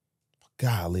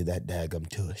 Golly, that daggum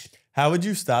tush. How would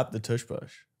you stop the tush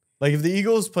push? Like, if the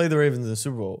Eagles play the Ravens in the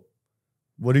Super Bowl,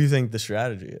 what do you think the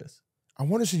strategy is? I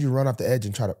wonder, should you run off the edge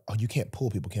and try to, you can't pull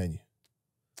people, can you?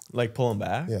 Like, pull them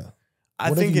back? Yeah.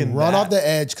 I think you run off the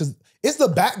edge, because it's the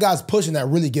back guys pushing that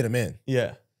really get him in.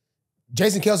 Yeah.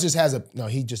 Jason Kelce just has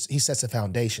he sets a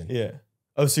foundation. Yeah.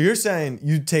 Oh, so you're saying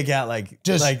you take out the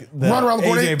run around the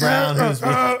corner. AJ Brown.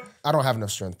 I don't have enough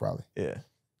strength, probably. Yeah.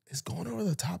 It's going over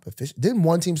the top of fish. Didn't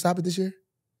one team stop it this year?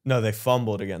 No, they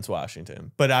fumbled against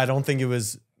Washington. But I don't think it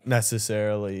was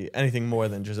necessarily anything more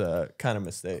than just a kind of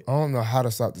mistake. I don't know how to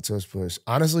stop the tush push.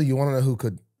 Honestly, you want to know who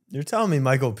could? You're telling me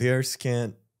Michael Pierce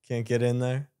can't Can't get in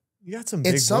there. You got some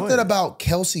big It's something boys. about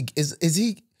Kelsey. Is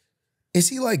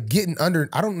he like getting under?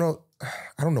 I don't know.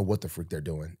 I don't know what the freak they're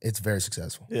doing. It's very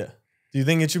successful. Yeah. Do you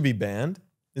think it should be banned?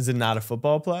 Is it not a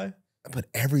football play? But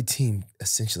every team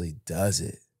essentially does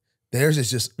it. Theirs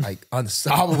is just like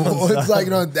unstoppable. It's like,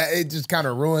 it just kind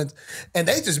of ruins. And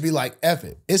they just be like, F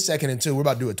it. It's 2nd and 2. We're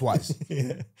about to do it twice.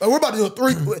 Yeah. Like, we're about to do it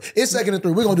 3. It's 2nd and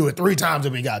 3. We're going to do it 3 times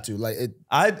if we got to. Like it.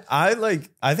 I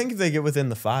think if they get within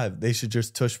the 5, they should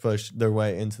just tush push their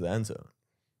way into the end zone.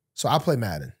 So I play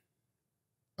Madden.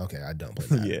 Okay, I don't play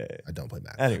Madden. Yeah. I don't play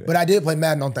Madden. Anyway. But I did play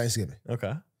Madden on Thanksgiving.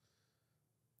 Okay.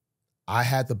 I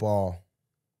had the ball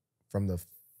from the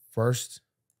first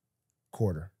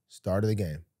quarter, start of the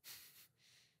game,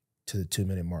 to the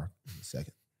 2-minute mark in the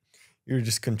second. You were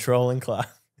just controlling clock.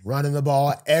 Running the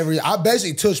ball I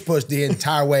basically tush pushed the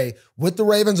entire way with the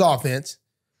Ravens offense.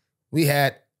 We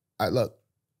had,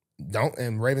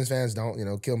 and Ravens fans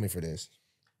don't, kill me for this.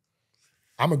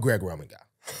 I'm a Greg Roman guy.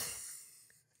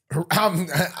 I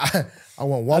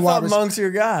want one wide I thought Monk's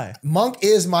your guy. Monk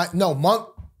is my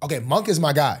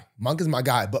guy. Monk is my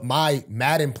guy, but my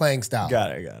Madden playing style.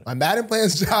 Got it. My Madden playing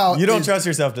style. You don't trust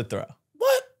yourself to throw.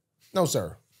 What? No,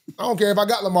 sir. I don't care if I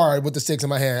got Lamar with the 6 in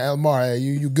my hand. Lamar, hey,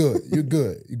 you good. You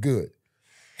good. You good.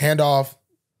 Handoff,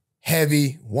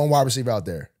 heavy, one wide receiver out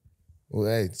there. Well,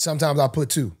 hey, sometimes I'll put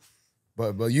 2.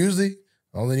 But usually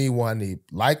I only need 1.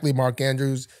 Likely Mark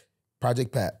Andrews,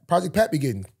 Project Pat. Project Pat be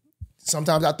getting.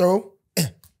 Sometimes I throw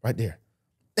right there.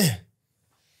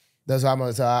 That's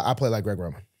how I play like Greg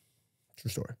Roman.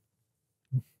 True story.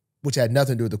 Which had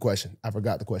nothing to do with the question. I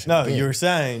forgot the question. No, again. you were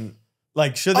saying,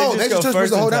 like, should they they just go just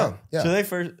first the and whole 10? down. Yeah. Should they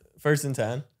first and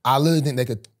 10? I literally think they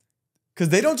could. Because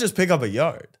they don't just pick up a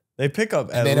yard. They pick up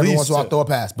at And then every least once in a while, throw a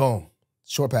pass. Boom.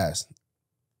 Short pass.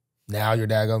 Now you're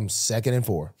daggum 2nd and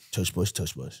 4. Tush push,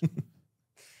 tush push.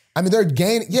 I mean, they're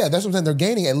gaining. Yeah, that's what I'm saying. They're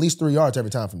gaining at least 3 yards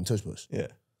every time from the tush push. Yeah.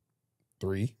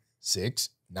 3, 6,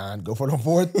 9. Go for it on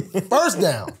 4th. First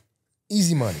down.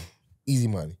 Easy money. Easy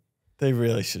money. They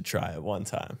really should try it one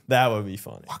time. That would be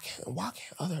funny. Why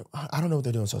can't other? I don't know what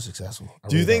they're doing so successful.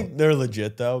 Do you think they're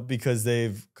legit though? Because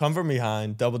they've come from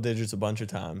behind double digits a bunch of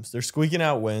times. They're squeaking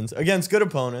out wins against good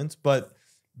opponents, but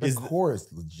the core is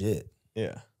legit?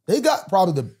 Yeah. They got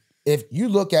probably if you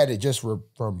look at it just from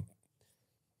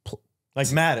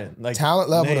like Madden, like talent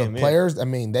level name, of players, I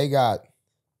mean, they got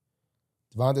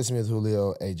Devontae Smith,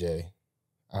 Julio, AJ.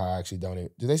 I actually don't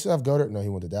even. Do they still have Goddard? No, he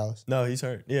went to Dallas. No, he's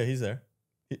hurt. Yeah, he's there.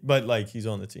 But like he's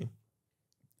on the team.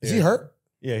 Is he hurt?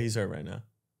 Yeah, he's hurt right now.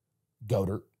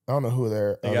 Goddard. I don't know who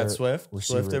they're. They got Swift.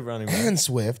 Receiver. Swift at running back. And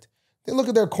Swift. Then look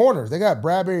at their corners. They got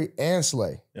Bradbury and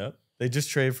Slay. Yep. They just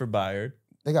traded for Byard.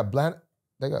 They got Bland.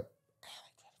 They got.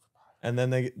 And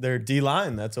then their D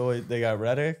line. That's always they got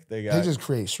Reddick. They just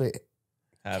create straight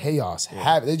chaos.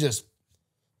 Yeah.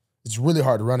 It's really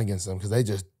hard to run against them because they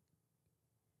just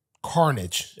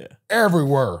carnage Yeah.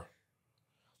 everywhere.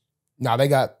 Now they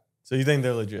got. So you think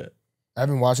they're legit? I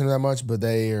haven't been watching them that much, but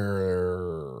they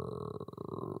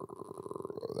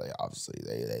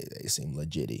seem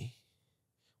legit-y.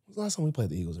 When was the last time we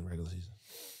played the Eagles in regular season?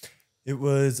 It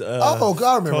was God,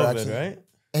 I remember COVID, actually. right?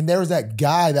 And there was that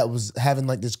guy that was having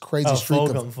like this crazy streak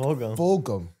Fulgham.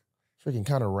 Fulgham. Freaking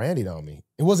kind of randied on me.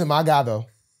 It wasn't my guy though,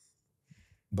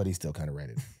 but he still kind of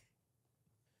randied.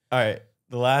 All right.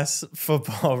 The last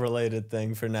football related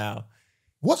thing for now.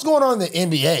 What's going on in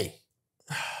the NBA?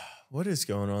 What is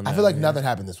going on? I feel like nothing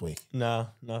happened this week. No,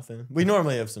 nothing. We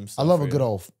normally have some stuff. I love a good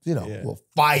old, little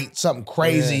fight, something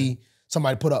crazy. Yeah.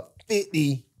 Somebody put up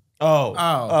 50.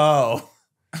 Oh.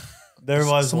 There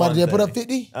was somebody did put up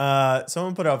 50?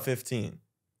 Someone put up 15.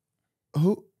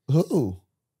 Who? Do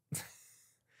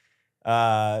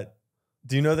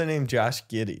you know the name Josh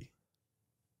Giddey?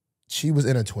 She was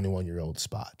in a 21-year-old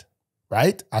spot,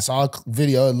 right? I saw a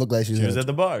video. It looked like she was at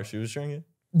the bar. She was drinking.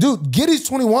 Dude, Giddey's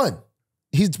 21.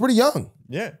 He's pretty young.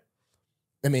 Yeah.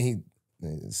 I mean,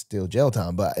 it's still jail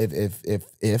time, but if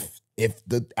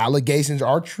the allegations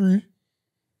are true,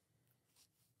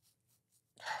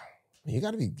 you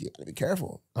gotta be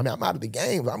careful. I mean, I'm out of the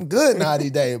game. I'm good now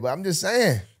these days, but I'm just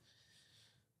saying.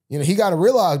 He gotta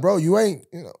realize, bro, you ain't,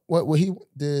 what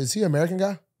is he an American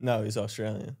guy? No, he's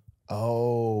Australian.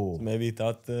 Oh. So maybe he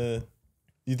thought you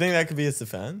think that could be his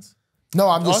defense? No,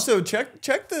 I'm just also check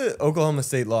the Oklahoma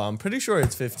State law. I'm pretty sure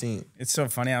it's 15. It's so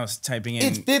funny. I was typing in.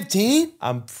 It's 15?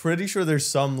 I'm pretty sure there's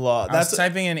some law. I was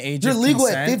typing in age of consent. You're legal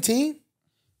at 15?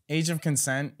 Age of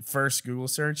consent, first Google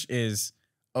search is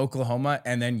Oklahoma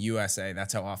and then USA.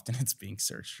 That's how often it's being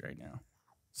searched right now.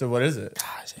 So what is it?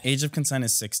 Gosh. Age of consent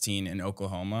is 16 in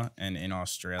Oklahoma and in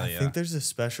Australia. I think there's a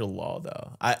special law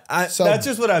though. That's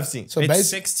just what I've seen. So it's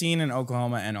 16 in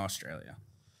Oklahoma and Australia.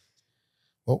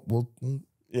 Well,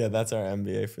 Yeah, that's our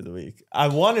NBA for the week. I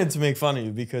wanted to make fun of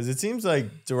you because it seems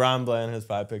like Daron Bland has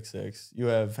 5 pick six. You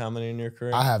have how many in your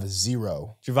career? I have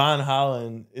 0. Javon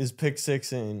Holland is pick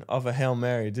sixing off a Hail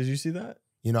Mary. Did you see that?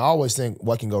 You know, I always think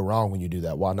what can go wrong when you do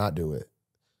that. Why not do it?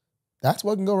 That's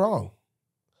what can go wrong.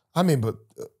 I mean, but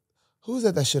who's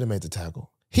that should have made the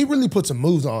tackle? He really put some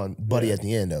moves on Buddy at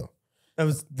the end, though. That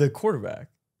was the quarterback.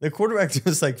 The quarterback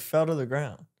just like fell to the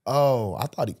ground. Oh, I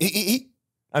thought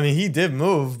I mean, he did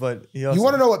move, but he also... You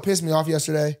want to know what pissed me off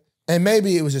yesterday? And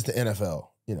maybe it was just the NFL.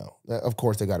 You know, of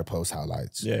course they got to post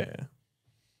highlights. Yeah.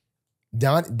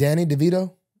 Danny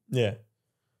DeVito? Yeah.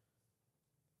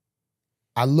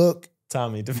 I look...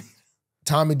 Tommy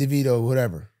DeVito,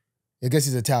 whatever. I guess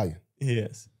he's Italian. He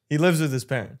is. He lives with his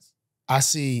parents. I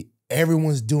see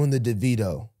everyone's doing the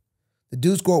DeVito. The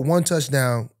dude scored 1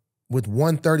 touchdown with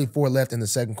 1:34 left in the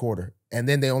second quarter. And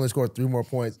then they only scored 3 more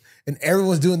points. And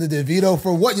everyone's doing the DeVito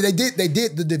for what? They did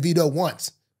the DeVito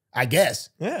once, I guess.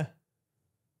 Yeah.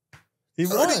 He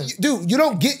won. Dude, you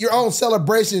don't get your own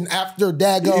celebration after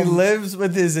daggone. He lives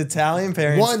with his Italian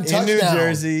parents 1 touchdown. in New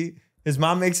Jersey. His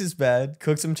mom makes his bed,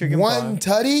 cooks him chicken 1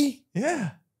 tutty?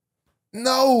 Yeah.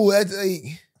 No, that's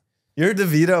You're a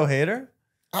DeVito hater?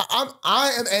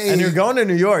 I am a... And you're going to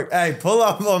New York. Hey, pull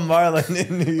up on Marlon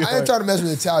in New York. I ain't trying to mess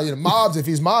with Italian mobs if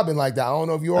he's mobbing like that. I don't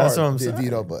know if you are That's what I'm DeVito,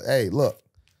 saying. but hey, look.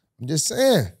 I'm just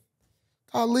saying.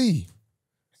 Golly.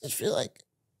 I just feel like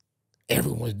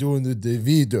everyone's doing the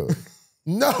DeVito.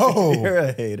 No. You're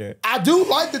a hater. I do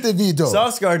like the DeVito.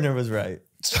 Sauce Gardner was right.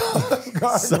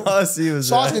 Sauce, he was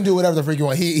Sauce right. can do whatever the freak you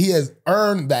want. He has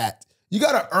earned that. You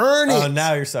got to earn it. Oh,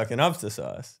 now you're sucking up to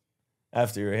Sauce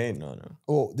after you're hating on him.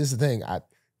 Well, this is the thing. I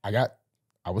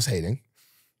was hating.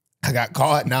 I got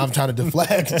caught. Now I'm trying to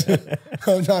deflect.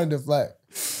 I'm trying to deflect.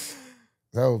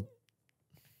 So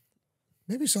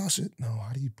maybe Sauce should. No,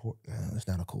 how do you pour? That's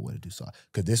not a cool way to do Sauce.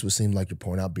 Because this would seem like you're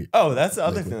pouring out beer. Oh, that's the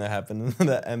other thing that happened in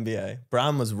the NBA.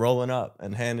 Brown was rolling up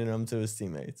and handing them to his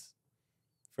teammates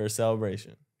for a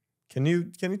celebration. Can you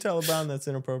tell LeBron that's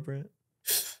inappropriate?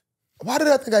 Why did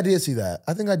I think I did see that?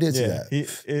 I think I did see that.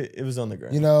 It was on the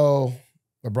ground. You know,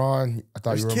 LeBron, I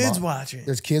thought There's you were kids watching.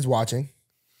 There's kids watching.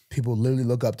 People literally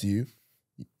look up to you.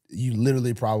 You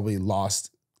literally probably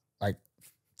lost like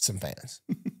some fans.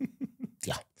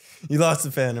 Yeah. You lost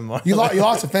a fan in Marlon. You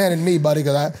lost a fan in me, buddy,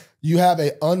 because you have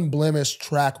an unblemished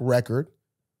track record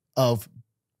of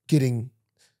getting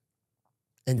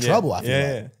in trouble, I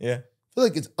feel like. Yeah. I feel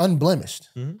like it's unblemished.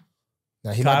 Mhm.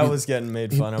 Now, Kyle was getting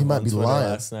made fun of might on be Twitter lying.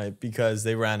 last night because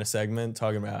they ran a segment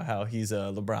talking about how he's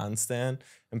a LeBron stan.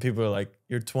 And people are like,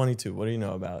 you're 22. What do you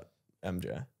know about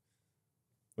MJ?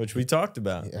 Which we talked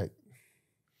about.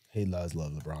 He loves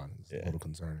LeBron. It's Yeah. a little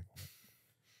concerning.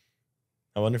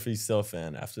 I wonder if he's still a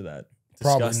fan after that.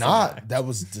 Probably disgusting not. act. That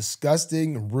was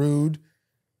disgusting, rude.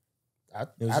 was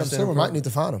Adam just Silver might need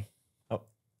to find him.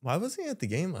 Why wasn't he at the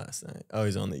game last night? Oh,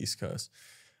 he's on the East Coast.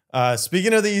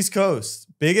 Speaking of the East Coast,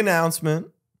 big announcement.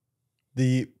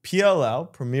 The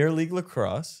PLL, Premier League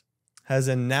Lacrosse, has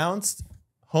announced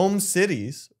home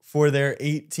cities for their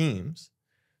 8 teams.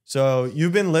 So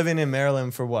you've been living in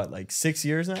Maryland for what, like 6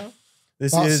 years now?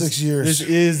 About 6 years. This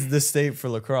is the state for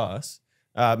lacrosse.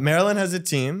 Maryland has a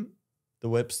team, the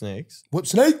Whip Snakes. Whip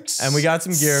Snakes. And we got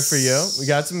some gear for you. We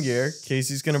got some gear.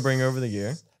 Casey's going to bring over the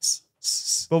gear.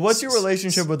 But what's your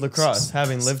relationship with lacrosse,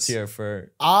 having lived here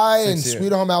for in 6 years?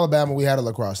 Sweet Home, Alabama, we had a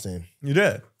lacrosse team. You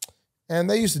did? And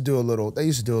they used to do a little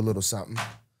something.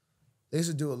 They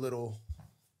used to do a little,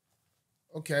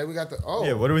 okay, we got the,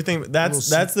 Yeah, what do we think? That's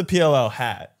the PLL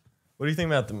hat. What do you think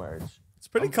about the merge? It's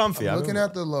pretty comfy. I'm looking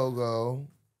at the logo.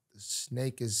 The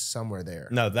snake is somewhere there.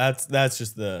 No, that's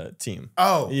just the team.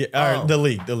 Oh. Yeah, or the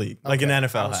league, like an Okay.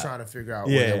 NFL I was hat. trying to figure out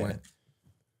where they Yeah. went.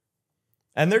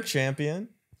 And they're champion.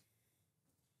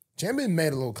 Champion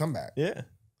made a little comeback. Yeah.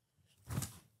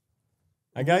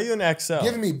 I got you an XL.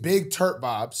 Giving me big turp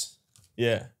bobs.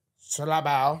 Yeah.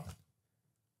 Salabao.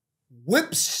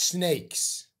 Whip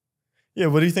Snakes. Yeah,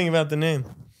 what do you think about the name?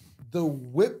 The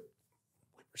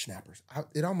whippersnappers.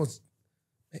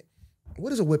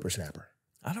 What is a whippersnapper?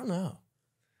 I don't know.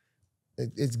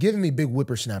 It's giving me big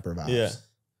whippersnapper vibes. Yeah.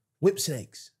 Whip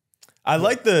Snakes. I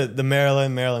like the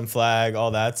Maryland flag,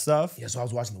 all that stuff. Yeah, so I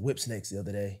was watching the Whip Snakes the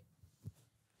other day.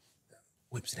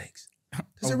 Whip Snakes.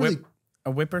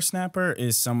 A whippersnapper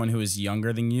is someone who is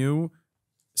younger than you,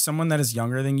 someone that is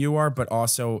younger than you are, but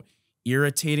also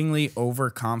irritatingly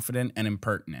overconfident and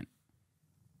impertinent.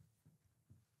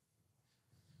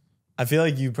 I feel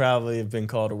like you probably have been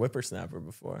called a whippersnapper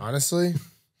before. Honestly,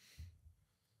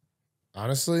 I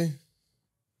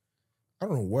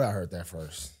don't know where I heard that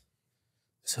first.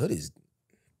 This hoodie's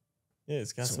Yeah,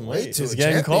 it's got some weight weight. to It's it,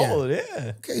 getting champion. cold.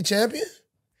 Yeah. Okay, champion.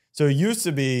 So it used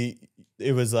to be,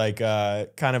 it was like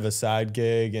kind of a side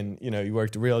gig, and you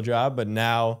worked a real job. But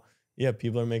now, yeah,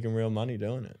 people are making real money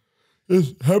doing it.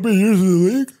 How many years in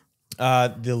the league?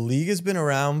 The league has been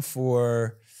around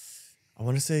for, I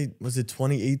want to say, was it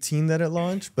 2018 that it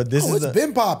launched? But this is it's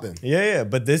been popping. Yeah.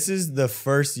 But this is the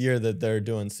first year that they're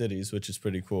doing cities, which is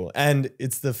pretty cool. And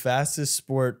it's the fastest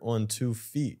sport on 2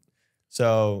 feet.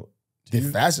 So The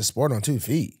fastest sport on 2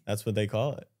 feet. that's what they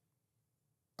call it.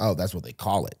 Oh, that's what they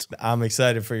call it. I'm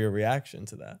excited for your reaction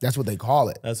to that. That's what they call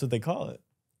it. That's what they call it.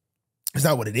 It's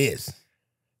not what it is.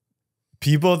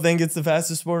 People think it's the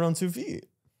fastest sport on 2 feet.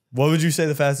 What would you say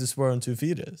the fastest sport on 2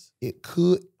 feet is? It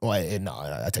could. Well, no,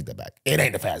 I take that back. It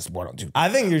ain't the fastest sport on 2 feet. I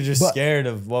think you're just scared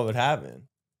of what would happen.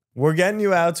 We're getting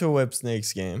you out to a Whip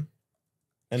Snakes game,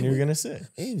 and you're going to see.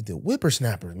 Hey, the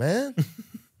whippersnappers, man.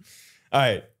 All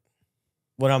right.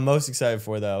 What I'm most excited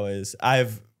for, though, is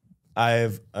I've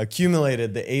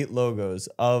accumulated the 8 logos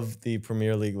of the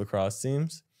Premier League lacrosse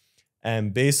teams.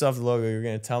 And based off the logo, you're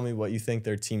going to tell me what you think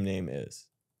their team name is.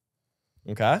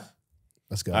 Okay?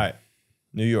 Let's go. All right.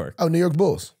 New York. Oh, New York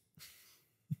Bulls.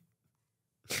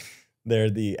 They're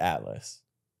the Atlas.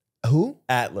 Who?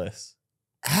 Atlas.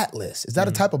 Atlas. Is that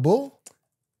a type of bull?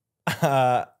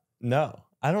 No.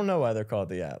 I don't know why they're called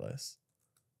the Atlas.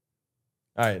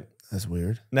 All right. That's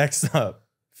weird. Next up,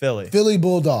 Philly. Philly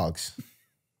Bulldogs.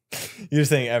 You're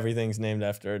saying everything's named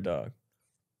after a dog.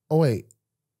 Oh, wait.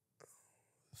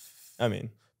 I mean,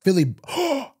 Philly.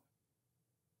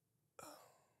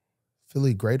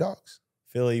 Philly Grey Dogs?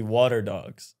 Philly Water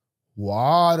Dogs.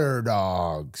 Water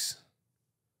Dogs.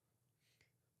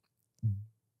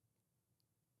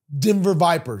 Denver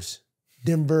Vipers.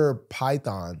 Denver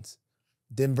Pythons.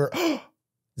 Denver. Is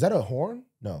that a horn?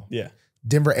 No. Yeah.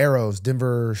 Denver Arrows.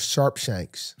 Denver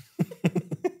Sharpshanks.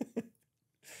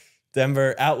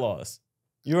 Denver Outlaws.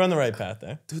 You were on the right path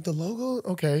there. Dude, the logo?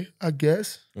 Okay, I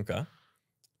guess. Okay.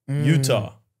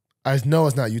 Utah. I know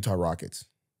it's not Utah Rockets.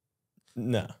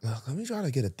 No. Ugh, let me try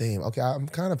to get a theme. Okay, I'm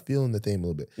kind of feeling the theme a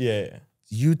little bit. Yeah.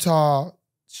 Utah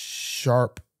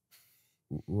Sharp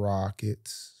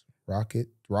Rockets.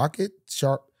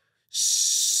 Sharp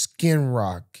Skin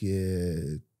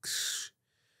Rockets.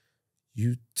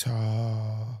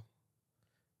 Utah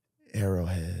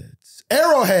Arrowheads.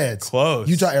 Close.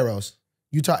 Utah Arrows.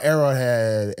 Utah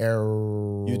Arrowhead.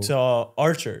 Utah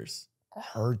Archers.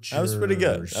 Archers. That was pretty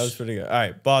good. All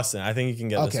right, Boston. I think you can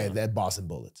get this Okay, one. that Boston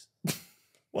Bullets.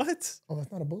 What? Oh,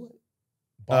 that's not a bullet.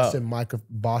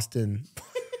 Boston.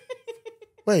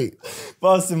 Wait.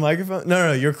 Boston microphone?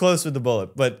 No, you're close with the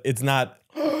bullet, but it's not.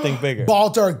 Think bigger.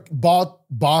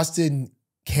 Boston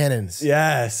Cannons.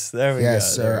 Yes, there we go.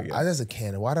 Yes, There sir. we go. That's a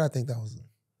cannon. Why did I think that was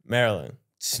Maryland.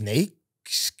 snake?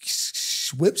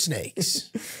 Whip snakes.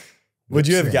 Would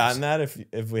you have snakes. gotten that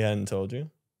if we hadn't told you?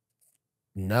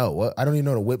 No, what? I don't even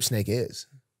know what a whip snake is.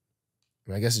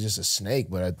 I mean, I guess it's just a snake,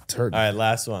 but I heard. All right,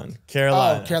 last one.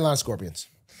 Carolina. Oh, Carolina Scorpions.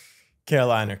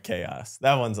 Carolina Chaos.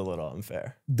 That one's a little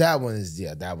unfair. That one is,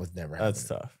 that was never happening. That's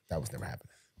tough. That was never happening.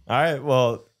 All right,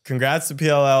 well, congrats to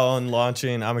PLL on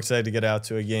launching. I'm excited to get out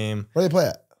to a game. Where do they play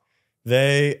at?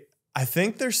 I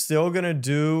think they're still going to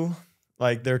do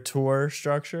like their tour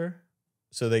structure.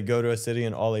 So they go to a city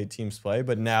and all 8 teams play,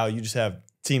 but now you just have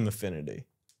team affinity.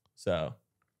 So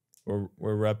we're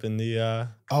repping the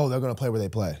Oh, they're gonna play where they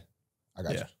play. I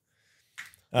got yeah.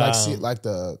 you. Like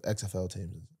the XFL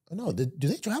teams. Oh, no, do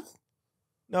they travel?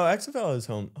 No, XFL is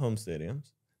home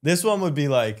stadiums. This one would be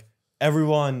like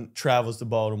everyone travels to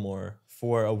Baltimore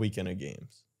for a weekend of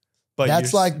games. But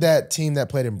that's like that team that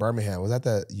played in Birmingham. Was that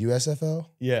the USFL?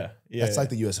 Yeah. That's like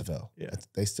the USFL. Yeah.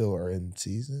 They still are in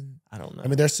season? I don't know. I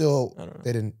mean, they're still, I don't know.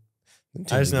 they didn't.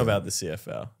 I just know about the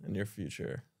CFL and your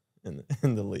future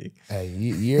in the league. Hey,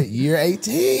 year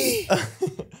 18. All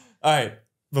right.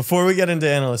 Before we get into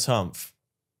Analyst Humph,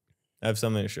 I have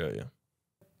something to show you.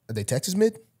 Are they Texas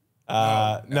mid?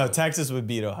 No, Texas would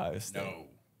beat Ohio State. No.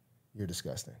 You're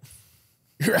disgusting.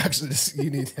 You're actually you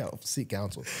need help. Seek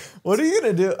counsel. What are you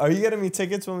gonna do? Are you getting me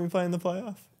tickets when we play in the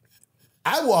playoff?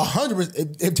 I will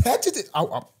 100%. If Texas, I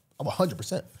will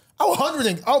 100%. I will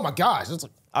 100%. Oh my gosh. It's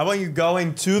like, I want you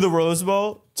going to the Rose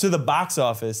Bowl, to the box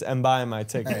office, and buying my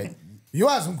ticket. hey, you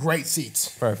have some great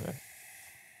seats. Perfect.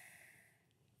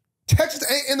 Texas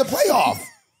ain't in the playoff.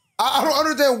 I don't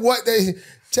understand what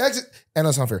Texas, and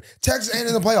that's unfair. Texas ain't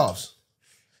in the playoffs.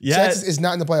 Yeah. Texas is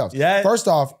not in the playoffs. Yeah. First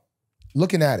off,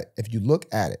 looking at it, if you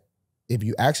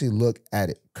actually look at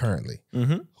it currently,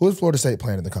 who is Florida State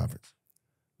playing in the conference?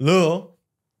 Louisville.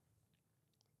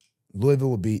 Louisville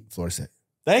will beat Florida State.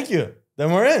 Thank you.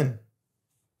 Then we're in.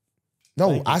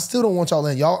 No, I still don't want y'all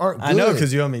in. Y'all aren't good. I know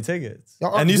because you owe me tickets.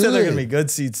 And you said they're going to be good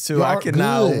seats too. I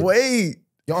cannot wait.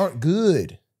 Y'all aren't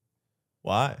good.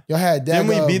 Why? Y'all had that.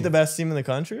 Didn't we beat the best team in the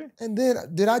country? And then,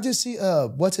 did I just see,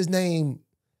 what's his name?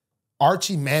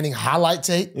 Archie Manning highlight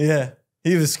tape? Yeah.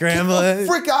 He was scrambling. Get the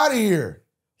frick out of here.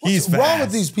 What's wrong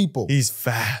with these people? He's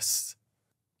fast.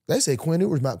 They say Quinn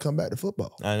Ewers might come back to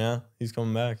football. I know. He's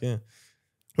coming back, yeah.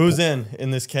 Who's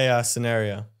in this chaos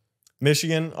scenario?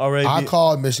 Michigan already. I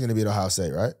called Michigan to beat Ohio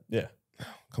State, right? Yeah.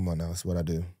 Come on now. That's what I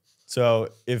do. So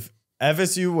if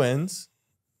FSU wins,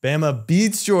 Bama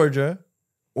beats Georgia,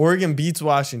 Oregon beats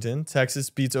Washington, Texas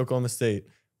beats Oklahoma State,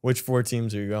 which 4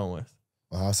 teams are you going with?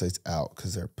 Ohio State's out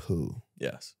because they're poo.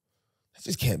 Yes. They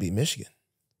just can't beat Michigan.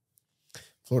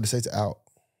 Florida State's out.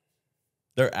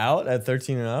 They're out at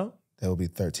 13-0? They will be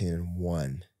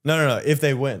 13-1. No. If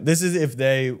they win. This is if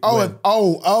they win.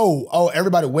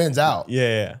 Everybody wins out.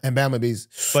 Yeah. And Bama beats.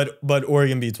 But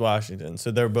Oregon beats Washington. So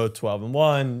they're both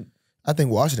 12-1. I think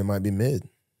Washington might be mid.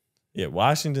 Yeah,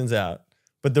 Washington's out.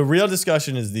 But the real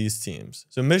discussion is these teams.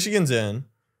 So Michigan's in.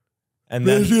 And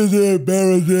then Michigan's in,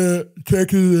 Bama's in,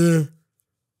 Texas in.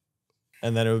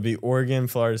 And then it would be Oregon,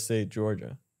 Florida State,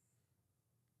 Georgia.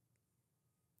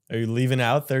 Are you leaving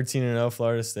out 13-0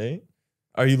 Florida State?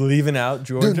 Are you leaving out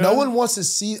Georgia? Dude, no one wants to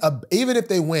see, even if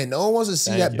they win, no one wants to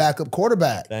see that backup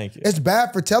quarterback. Thank you. It's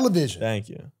bad for television. Thank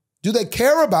you. Do they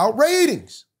care about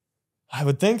ratings? I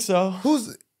would think so.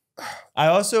 Ratings.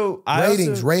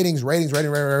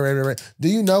 Do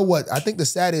you know what? I think the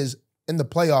stat is in the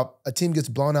playoff, a team gets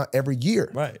blown out every year.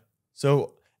 Right.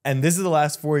 So, and this is the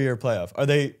last 4-year playoff.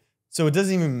 So it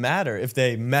doesn't even matter if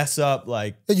they mess up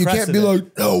like you can't be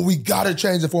like, no, we got to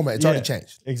change the format. It's already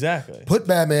changed. Exactly. Put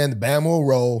Bama in, the Bama will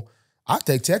roll. I'd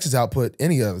take Texas out, put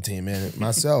any other team in it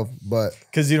myself, but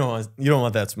because you don't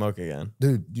want that smoke again.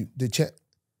 Dude,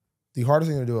 the hardest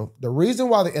thing to do, the reason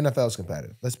why the NFL is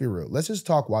competitive, let's be real. Let's just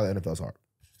talk why the NFL is hard.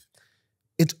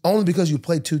 It's only because you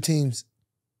play 3 teams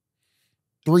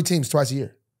twice a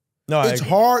year. No, it's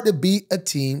hard to beat a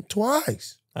team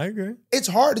twice. I agree. It's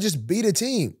hard to just beat a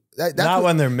team.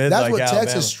 When they're mid. That's like what Alabama.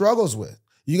 Texas struggles with.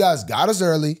 You guys got us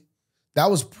early. That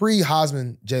was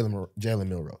pre-Heisman Jalen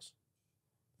Milrose.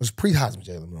 It was pre-Heisman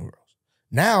Jalen Milrose.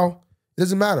 Now, it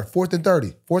doesn't matter. 4th and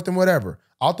 30, 4th and whatever.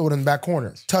 I'll throw it in the back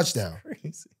corner. Touchdown.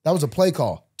 Crazy. That was a play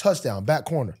call. Touchdown, back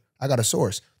corner. I got a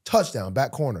source. Touchdown,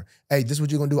 back corner. Hey, this is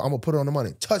what you're going to do. I'm going to put it on the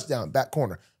money. Touchdown, back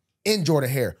corner. In Jordan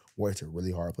Hare, where it's a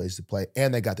really hard place to play.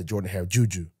 And they got the Jordan Hare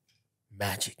juju.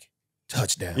 Magic.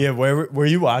 Touchdown. Yeah, where were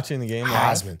you watching the game?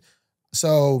 Heisman.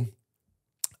 So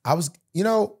I was,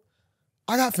 I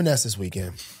got finesse this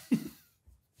weekend.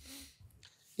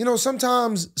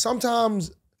 Sometimes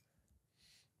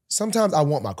I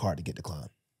want my card to get declined.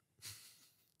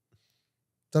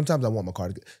 Sometimes I want my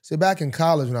card to get. See, back in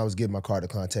college when I was getting my card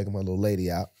declined, taking my little lady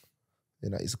out, I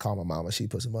used to call my mama. She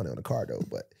put some money on the card though.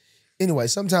 But anyway,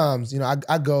 sometimes, I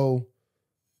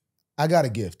got a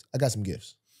gift. I got some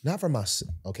gifts. Not for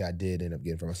myself. Okay, I did end up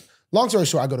getting for myself. Long story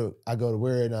short,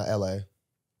 we're in LA.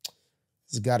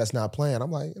 This guy that's not playing.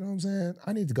 I'm like, you know what I'm saying?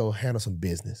 I need to go handle some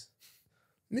business.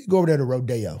 Let me go over there to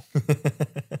Rodeo.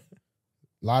 A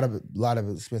lot of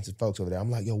expensive folks over there.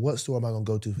 I'm like, yo, what store am I gonna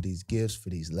go to for these gifts,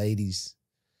 for these ladies?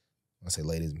 When I say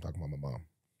ladies, I'm talking about my mom.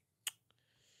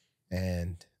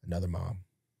 And another mom.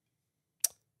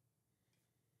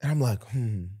 And I'm like,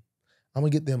 I'm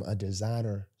gonna get them a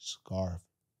designer scarf.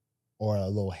 Or a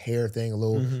little hair thing, a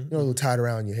little, a little tied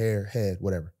around your hair, head,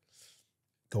 whatever.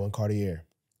 Go in Cartier.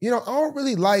 I don't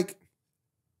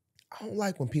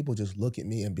like when people just look at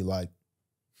me and be like,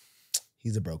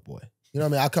 he's a broke boy. You know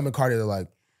what I mean? I come in Cartier, they're like,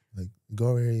 go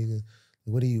over here.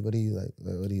 What are you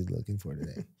looking for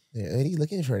today? What are you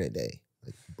looking for today?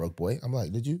 Like, broke boy. I'm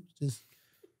like, did you just?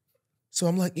 So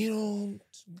I'm like,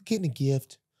 getting a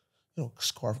gift,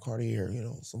 scarf Cartier,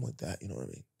 something like that. You know what I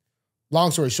mean?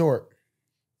 Long story short,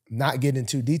 not getting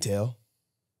into detail,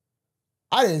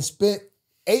 I didn't spend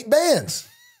 8 bands.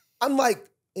 I'm like,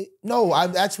 no, I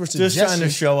asked for suggestions. Just trying to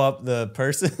show up the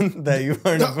person that you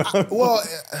weren't about. Well,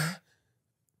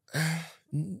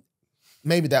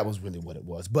 maybe that was really what it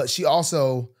was. But she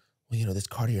also, this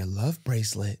Cartier love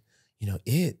bracelet,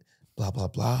 it, blah, blah,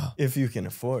 blah. If you can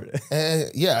afford it.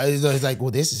 And yeah, it's like,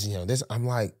 well, this is, this. I'm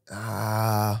like,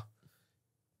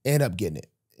 end up getting it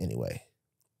anyway.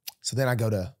 So then I go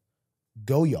to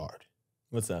Goyard.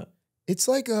 What's that? It's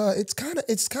like it's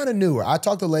kind of newer. I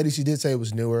talked to a lady, she did say it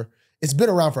was newer. It's been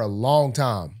around for a long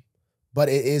time, but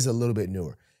it is a little bit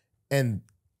newer. And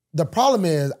the problem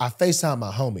is I FaceTime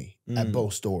my homie at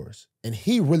both stores, and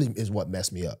he really is what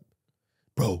messed me up.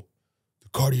 Bro, the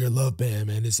Cartier Love Band,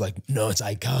 man, it's like, no, it's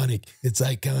iconic. It's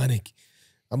iconic.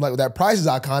 I'm like, well, that price is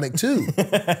iconic too.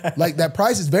 Like that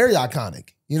price is very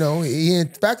iconic. You know, he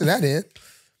didn't factor that in.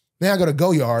 Then I go to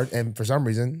Go Yard, and for some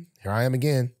reason, here I am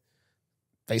again.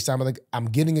 FaceTime, I'm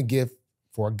getting a gift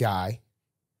for a guy.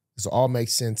 This will all make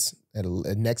sense at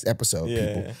a next episode,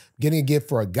 people. Yeah. Getting a gift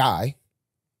for a guy.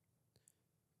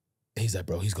 And he's like,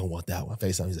 bro, he's gonna want that one.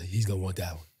 FaceTime, he's like, he's gonna want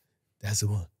that one. That's the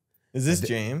one. Is this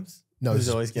James? No, Who's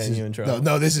always getting you in trouble?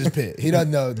 No, this is Pitt. He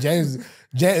doesn't know. James,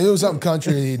 it was something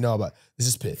country he'd know about. This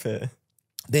is Pitt. Then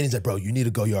he's like, bro, you need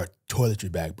a Go Yard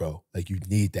toiletry bag, bro. Like, you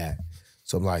need that.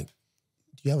 So I'm like,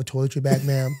 do you have a toiletry bag,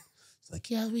 ma'am? He's like,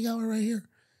 yeah, we got one right here.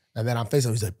 And then I'm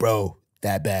FaceTime, he's like, bro,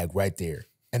 that bag right there.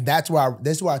 And that's why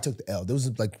I took the L. This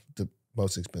was like the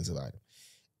most expensive item.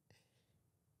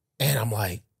 And I'm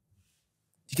like,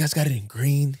 you guys got it in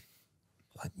green?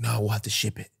 I'm like, no, we'll have to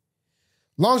ship it.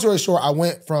 Long story short, I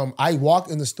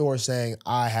walked in the store saying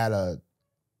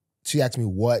she asked me,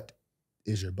 what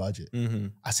is your budget? Mm-hmm.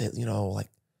 I said, like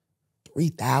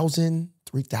 3,000.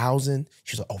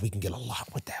 She's like, oh, we can get a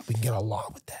lot with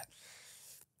that.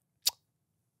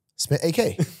 Spent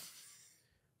 $8K.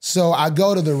 So I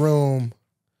go to the room.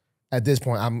 At this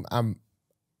point,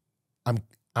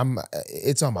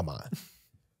 it's on my mind.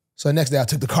 So the next day I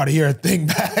took the Cartier thing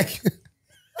back.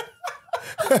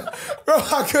 Bro,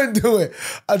 I couldn't do it.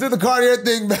 I took the Cartier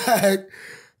thing back.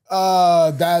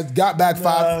 That got back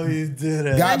five. No, you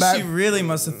didn't. She really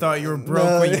must have thought you were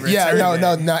broke when you returned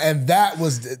no. And that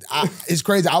was, it's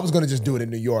crazy. I was going to just do it in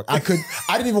New York. I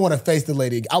didn't even want to face the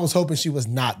lady. I was hoping she was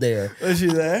not there. Was she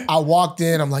there? I walked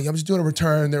in. I'm like, I'm just doing a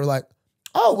return. They were like,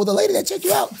 oh, well, the lady that checked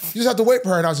you out, you just have to wait for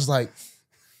her. And I was just like,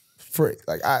 frick.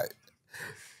 Like,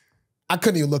 I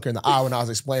couldn't even look her in the eye when I was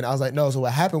explaining. I was like, no, so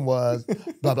what happened was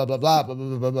blah, blah, blah, blah, blah,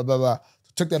 blah, blah, blah, blah, blah.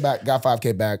 Took that back, got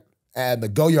 5K back. And the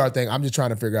Go Yard thing, I'm just trying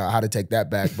to figure out how to take that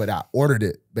back. But I ordered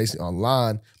it basically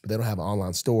online, but they don't have an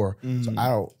online store. So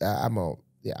I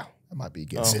might be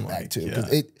getting sent back too.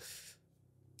 Wait,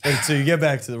 so you get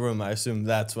back to the room, I assume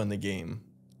that's when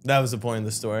that was the point of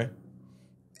the story?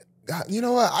 You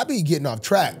know what? I be getting off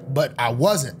track, but I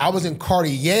wasn't. I was in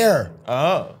Cartier.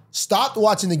 Oh. Stopped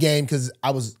watching the game because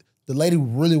the lady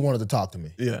really wanted to talk to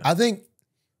me. Yeah. I think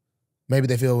maybe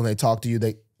they feel when they talk to you,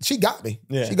 she got me.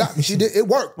 Yeah. She got me. She did. It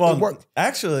worked. Well, it worked.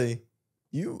 Actually,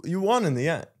 you won in the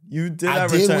end. You did that I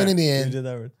return. did win in the end. You did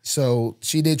that return. So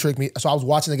she did trick me. So I was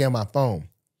watching the game on my phone.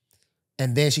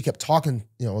 And then she kept talking,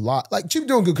 a lot. Like, she was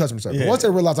doing good customer service. Yeah. Once they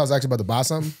realized I was actually about to buy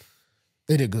something,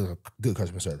 they did good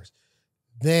customer service.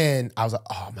 Then I was like,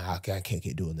 oh, man, I can't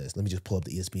keep doing this. Let me just pull up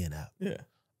the ESPN app. Yeah.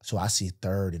 So I see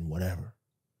 3rd and whatever.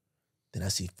 Then I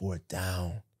see 4th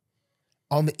down.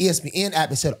 On the ESPN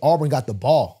app, it said Auburn got the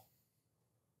ball.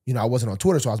 I wasn't on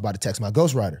Twitter, so I was about to text my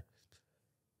ghostwriter.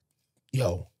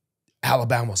 Yo,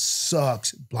 Alabama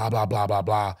sucks, blah, blah, blah, blah,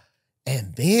 blah.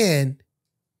 And then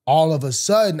all of a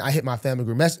sudden, I hit my family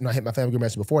group message. I hit my family group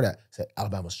message before that. Said,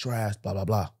 Alabama's trash, blah, blah,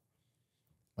 blah.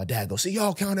 My dad goes, see,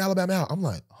 y'all counting Alabama out. I'm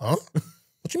like, huh?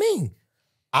 What you mean?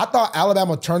 I thought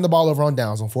Alabama turned the ball over on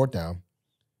downs, on 4th down.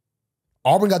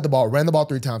 Auburn got the ball, ran the ball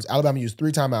 3 times. Alabama used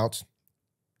 3 timeouts.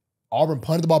 Auburn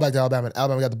punted the ball back to Alabama, and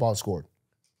Alabama got the ball and scored.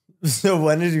 So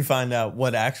when did you find out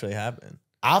what actually happened?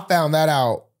 I found that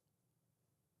out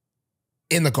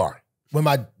in the car. When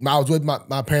I was with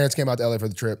my parents came out to LA for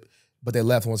the trip, but they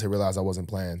left once they realized I wasn't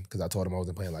playing because I told them I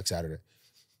wasn't playing like Saturday.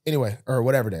 Anyway, or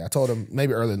whatever day. I told him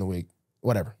maybe early in the week,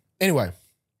 whatever. Anyway,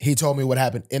 he told me what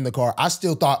happened in the car. I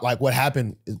still thought like what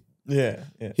happened. Yeah.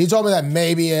 He told me that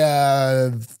maybe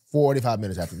 45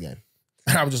 minutes after the game.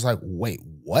 And I was just like, wait,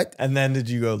 what? And then did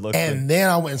you go look? And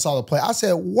then I went and saw the play. I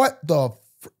said, what?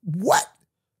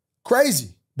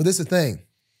 Crazy. But this is the thing.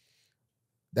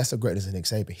 That's the greatness of Nick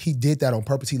Saban. He did that on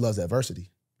purpose. He loves adversity.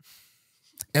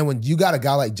 And when you got a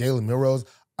guy like Jalen Milrose,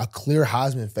 a clear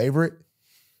Heisman favorite,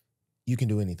 you can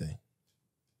do anything.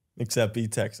 Except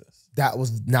beat Texas. That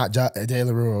was not Jalen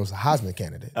Milrose, a Heisman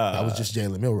candidate. That was just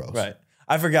Jalen Milrose. Right.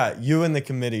 I forgot. You and the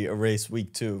committee erased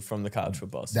week 2 from the college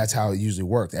football season. That's how it usually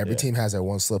worked. Every team has that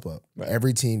one slip up. Right.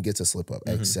 Every team gets a slip up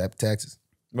except Texas.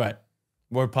 Right.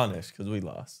 We're punished because we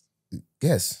lost.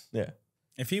 Yes. Yeah.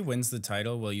 If he wins the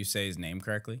title, will you say his name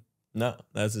correctly? No,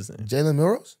 that's his name. Jalen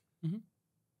Milrose? Mm-hmm.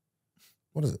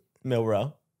 What is it?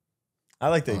 Milrow. I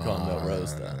like that you call him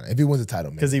Milrose, though. No. If he wins the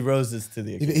title, because he roses to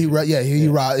the occasion. He's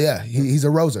a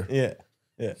roser.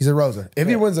 Yeah. He's a roser. If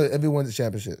he wins the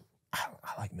championship, I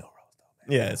like Milrose though,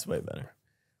 man. Yeah, it's way better.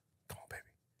 Come on, baby.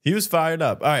 He was fired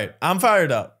up. All right, I'm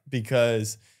fired up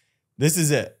because this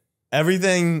is it.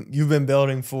 Everything you've been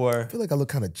building for. I feel like I look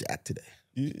kind of jacked today.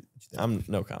 I'm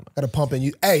no comment. Got to pump in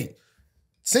you. Hey,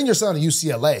 send your son to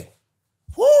UCLA.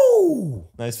 Woo!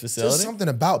 Nice facility. Just something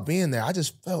about being there. I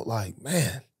just felt like,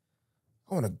 man,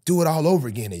 I want to do it all over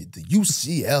again at the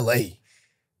UCLA.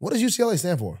 What does UCLA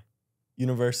stand for?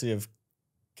 University of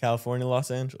California, Los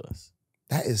Angeles.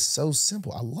 That is so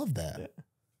simple. I love that. Yeah.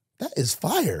 That is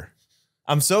fire.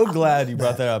 I'm so glad you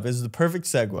brought that up. This is the perfect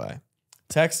segue.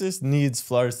 Texas needs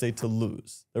Florida State to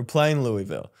lose. They're playing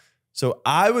Louisville. So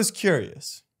I was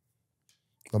curious.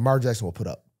 Lamar Jackson will put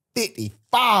up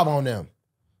 55 on them.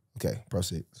 Okay,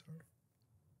 proceed.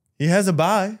 He has a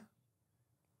bye.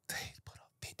 They put up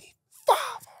 55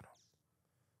 on them.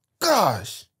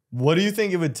 Gosh. What do you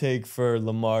think it would take for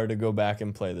Lamar to go back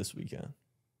and play this weekend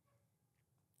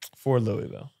for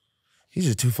Louisville? He's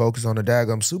just too focused on the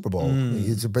daggum Super Bowl.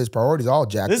 His priorities all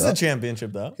jacked This up. is a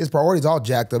championship, though. His priorities all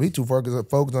jacked up. He's too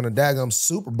focused on the daggum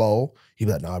Super Bowl. He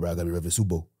be like, nah, bro, I got to be ready for the Super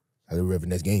Bowl. I got to be ready for the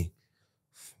next game.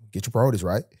 Get your priorities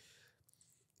right.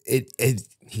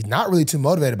 He's not really too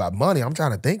motivated about money. I'm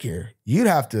trying to think here. You'd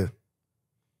have to,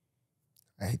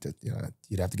 I hate to,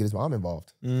 you'd have to get his mom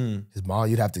involved. His mom,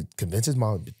 you'd have to convince his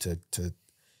mom to,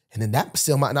 and then that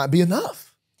still might not be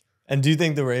enough. And do you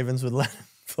think the Ravens would let him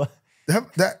play?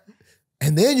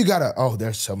 And then you gotta,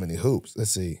 there's so many hoops. Let's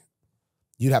see.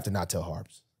 You'd have to not tell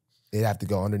Harbs. They'd have to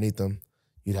go underneath them.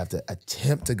 You'd have to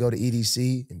attempt to go to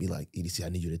EDC and be like, EDC, I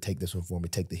need you to take this one for me,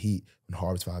 take the heat when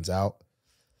Harbs finds out.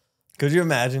 Could you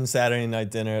imagine Saturday night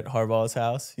dinner at Harbaugh's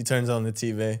house? He turns on the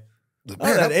TV. Man,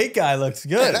 That 8 guy looks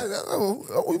good.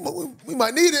 We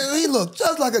might need it. He looked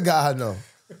just like a guy I know.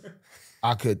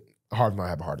 Harbs might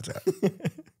have a heart attack.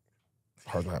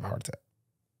 Harbs might have a heart attack.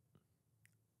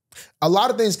 A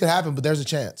lot of things could happen, but there's a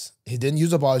chance. He didn't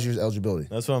use up all his year's eligibility.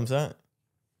 That's what I'm saying.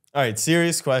 All right,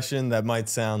 serious question that might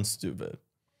sound stupid.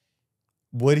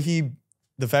 Would he,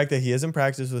 the fact that he hasn't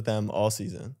practiced with them all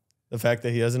season, the fact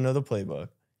that he doesn't know the playbook,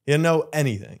 he doesn't know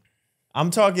anything. I'm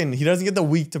talking, he doesn't get the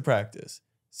week to practice.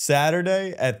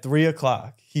 Saturday at 3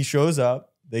 o'clock, he shows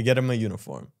up, they get him a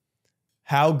uniform.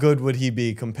 How good would he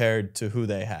be compared to who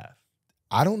they have?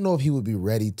 I don't know if he would be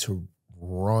ready to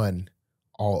run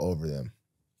all over them.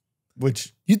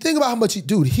 Which, you think about how much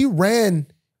he ran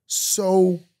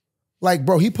so, like,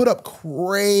 bro, he put up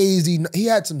crazy, he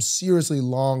had some seriously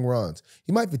long runs.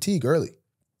 He might fatigue early.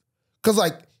 Because,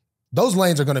 like, those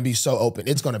lanes are going to be so open.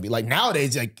 It's going to be, like,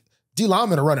 nowadays, like, D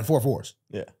linemen are running 4.4s.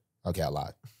 Yeah. Okay, I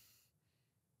lied.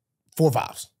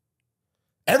 4.5s.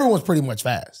 Everyone's pretty much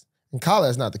fast. In college,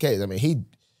 that's not the case. I mean,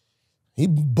 he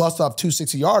busts off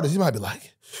 260-yarders. He might be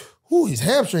like, ooh, his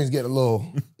hamstring's getting a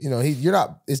little,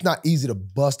 it's not easy to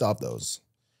bust off those.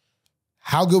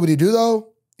 How good would he do, though?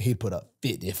 He'd put up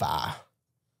 55.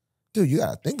 Dude, you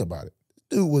got to think about it.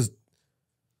 Dude was,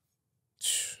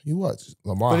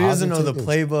 Lamar. But he doesn't know the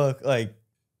playbook. Like,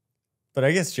 but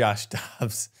I guess Josh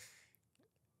Dobbs,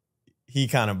 he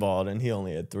kind of balled and he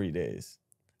only had 3 days.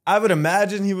 I would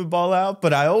imagine he would ball out,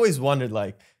 but I always wondered,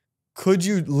 like, could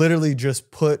you literally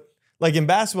just put, like in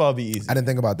basketball, it'd be easy. I didn't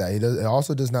think about that. He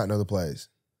also does not know the plays.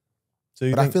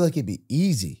 So I feel like it'd be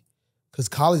easy because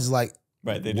college is like,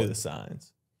 right, they do the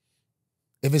signs.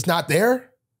 If it's not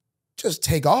there, just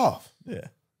take off. Yeah.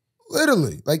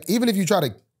 Literally. Like, even if you try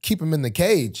to keep him in the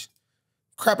cage,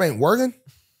 crap ain't working.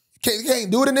 You can't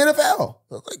do it in the NFL.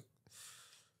 Like,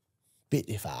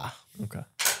 55. Okay.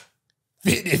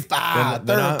 55,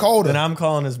 third quarter. Then I'm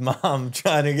calling his mom,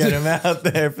 trying to get him out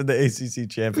there for the ACC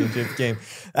championship game.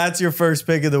 That's your first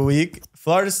pick of the week.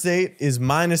 Florida State is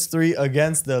 -3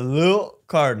 against the Louisville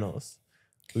Cardinals.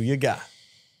 Who you got?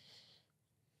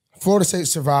 Florida State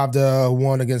survived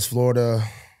one against Florida.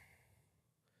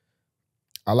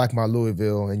 I like my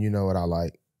Louisville, and you know what I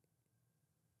like.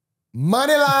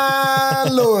 Moneyline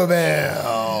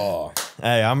Louisville.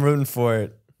 Hey, I'm rooting for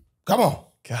it. Come on.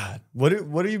 God, what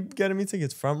are you getting me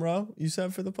tickets from, row? You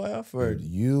said for the playoff? Or? Dude,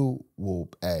 you will,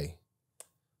 hey,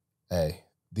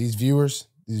 these viewers,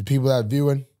 these people that are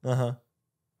viewing, they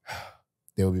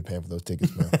will be paying for those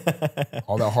tickets, man.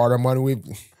 All that hard-earned money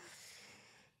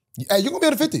hey, you're going to be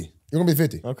at a 50. You're going to be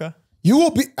 50. Okay. You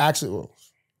will be,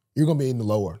 you're going to be in the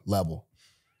lower level.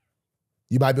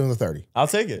 You might be on the 30. I'll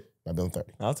take it. Might be on the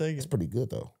 30. I'll take it. It's pretty good,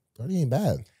 though. 30 ain't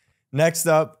bad. Next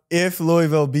up, if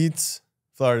Louisville beats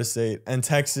Florida State and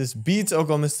Texas beats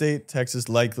Oklahoma State, Texas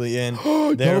likely in.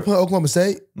 Y'all play Oklahoma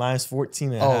State?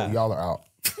 -14.5. Oh, y'all are out.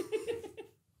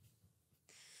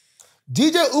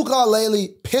 DJ Ukulele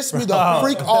pissed me the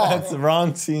freak off. That's the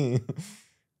wrong team.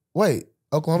 Wait,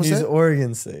 Oklahoma He's State?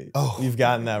 Oregon State. Oh. You've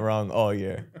gotten that wrong all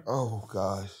year. Oh,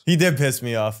 gosh. He did piss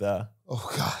me off, though.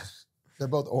 Oh, gosh. They're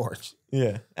both orange.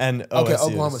 Yeah. And okay, OSU's.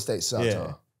 Oklahoma State sucks, Yeah.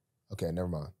 huh? Okay, never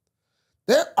mind.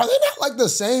 Are they not like the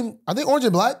same? Are they orange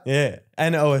and black? Yeah.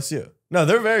 And OSU. No,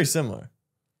 they're very similar.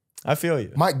 I feel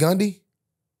you. Mike Gundy?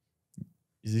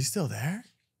 Is he still there?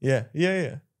 Yeah.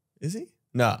 Is he?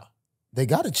 No. They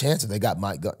got a chance if they got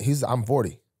Mike. I'm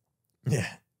 40. Yeah.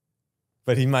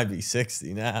 But he might be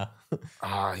 60 now.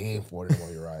 He ain't 40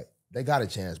 anymore. You're right. They got a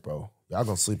chance, bro. Y'all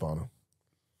gonna sleep on him.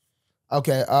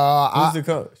 Okay. Who's the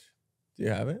coach? Do you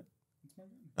have it?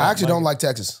 I actually don't like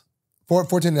Texas.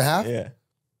 14.5? Yeah.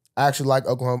 I actually like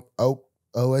Oklahoma.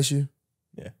 OSU?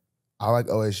 Yeah. I like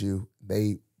OSU.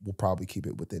 They will probably keep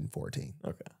it within 14.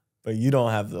 Okay. But you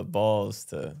don't have the balls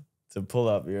to pull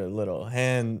up your little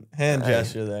hand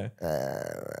gesture there.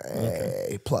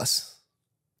 Okay. Plus.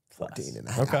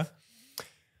 14.5. Okay.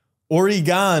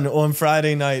 Oregon on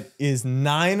Friday night is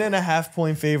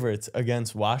 9.5-point favorites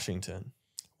against Washington.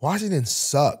 Washington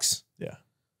sucks. Yeah.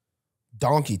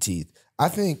 Donkey teeth. I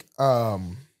think, but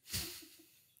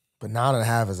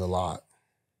 9.5 is a lot.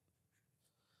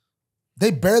 They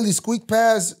barely squeaked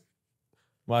past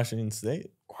Washington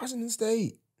State. Washington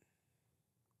State.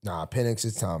 Nah, Penix,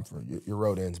 it's time for your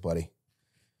road ends, buddy.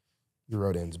 Your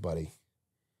road ends, buddy.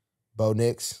 Bo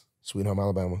Nix, Sweet Home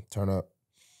Alabama, turn up.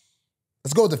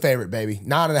 Let's go with the favorite, baby.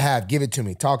 9.5. Give it to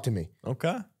me. Talk to me.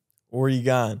 Okay.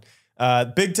 Oregon.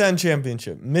 Big Ten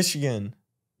championship. Michigan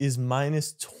is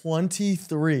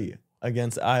 -23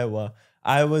 against Iowa.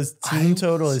 Iowa's team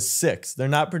total is 6. They're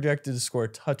not projected to score a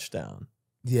touchdown.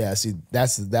 Yeah, see,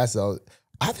 that's all.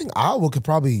 I think Iowa could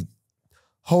probably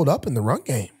hold up in the run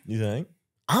game. You think?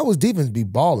 Iowa's defense be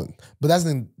balling. But that's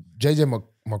the J.J.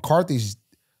 McCarthy's.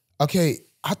 Okay,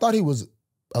 I thought he was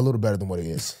a little better than what he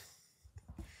is.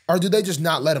 Or do they just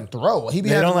not let him throw? They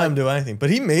don't let him do anything. But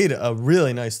he made a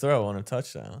really nice throw on a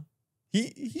touchdown.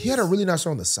 He had a really nice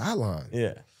throw on the sideline.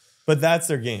 Yeah. But that's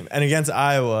their game. And against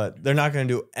Iowa, they're not going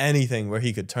to do anything where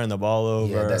he could turn the ball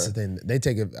over. Yeah, that's the thing.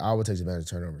 Iowa takes advantage of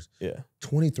turnovers. Yeah.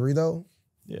 23, though?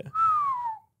 Yeah.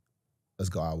 Let's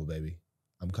go, Iowa, baby.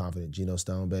 I'm confident. Geno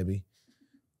Stone, baby.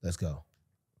 Let's go.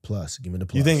 Plus. Give me the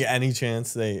plus. You think any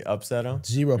chance they upset him?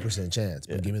 0% chance,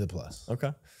 but give me the plus.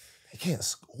 Okay. They can't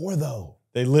score, though.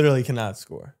 They literally cannot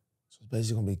score. So it's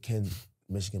basically going to be can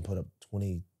Michigan put up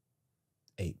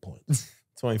 28 points.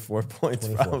 24 points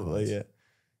 24 probably, points. yeah.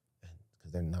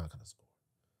 Because they're not going to score.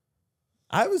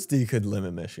 Iowa's D could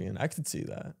limit Michigan. I could see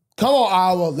that. Come on,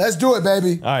 Iowa. Let's do it,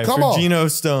 baby. All right, Come for on. Geno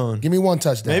Stone. Give me one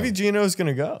touchdown. Maybe Geno's going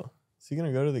to go. Is he going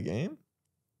to go to the game?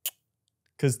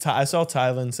 Because I saw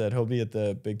Tylen said he'll be at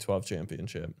the Big 12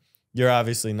 championship. You're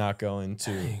obviously not going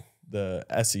to the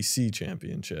SEC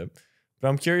championship. But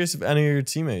I'm curious if any of your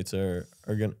teammates are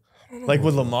going to. Like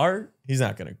with Lamar, he's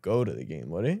not going to go to the game,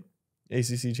 would he?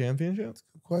 ACC championship?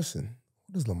 Good question.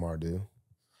 What does Lamar do?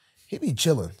 He'd be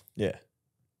chilling. Yeah.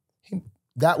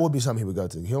 That would be something he would go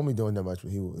to. He won't be doing that much,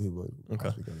 but he would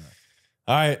possibly go there.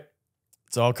 All right.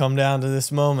 It's all come down to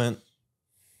this moment.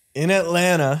 In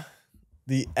Atlanta,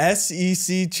 the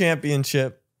SEC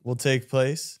championship will take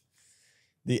place.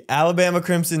 The Alabama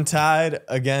Crimson Tide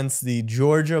against the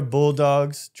Georgia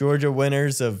Bulldogs. Georgia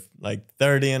winners of like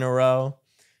 30 in a row.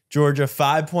 Georgia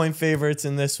 5-point favorites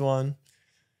in this one.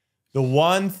 The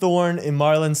one thorn in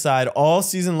Marlon's side all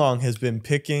season long has been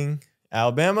picking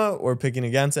Alabama or picking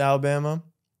against Alabama.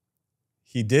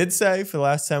 He did say for the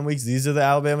last 10 weeks, these are the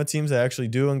Alabama teams that actually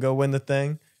do and go win the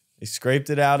thing. They scraped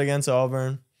it out against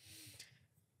Auburn.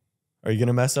 Are you going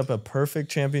to mess up a perfect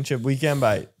championship weekend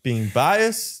by being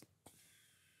biased?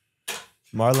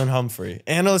 Marlon Humphrey.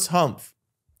 Analyst Humph.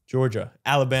 Georgia.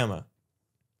 Alabama.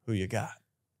 Who you got?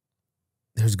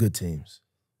 There's good teams.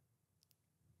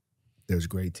 There's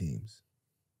great teams.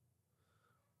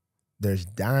 There's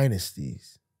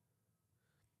dynasties.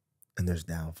 And there's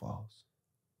downfalls.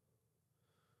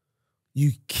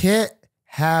 You can't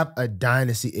have a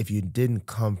dynasty if you didn't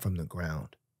come from the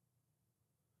ground.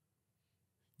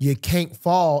 You can't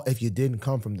fall if you didn't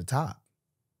come from the top.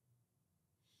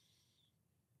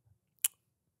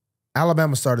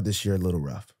 Alabama started this year a little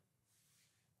rough.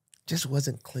 Just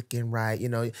wasn't clicking right. You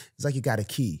know, it's like you got a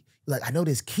key. Like, I know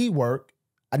this key work.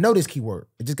 It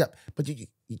just got, but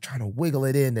you're trying to wiggle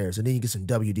it in there. So then you get some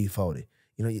WD-40.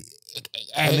 You know,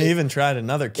 and they even tried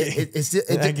another key.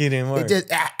 That key didn't work.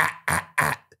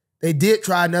 They did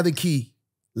try another key,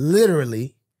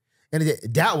 literally. And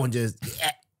that one just,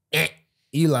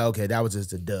 you like, okay, that was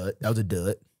just a dud. That was a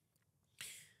dud.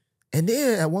 And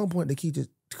then at one point, the key just,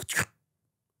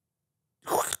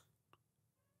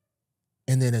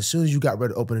 and then as soon as you got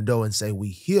ready to open the door and say, we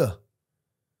here,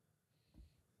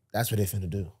 that's what they finna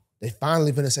do. They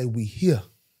finally finna say, we here.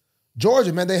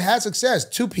 Georgia, man, they had success.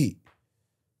 2-peat.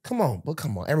 Come on,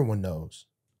 everyone knows.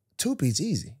 2-peat's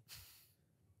easy.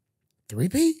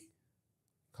 3-peat?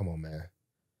 Come on, man.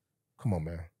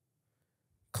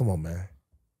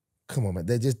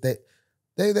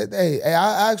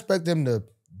 I expect them to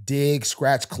dig,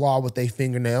 scratch, claw with their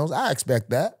fingernails. I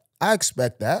expect that.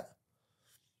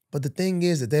 But the thing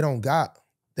is that they don't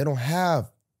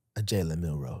have a Jalen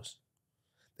Milrose.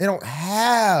 They don't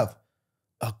have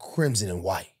a Crimson and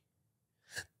White.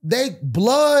 They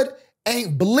blood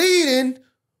ain't bleeding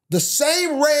the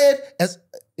same red as,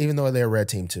 even though they're a red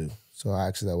team too. So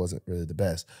actually that wasn't really the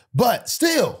best. But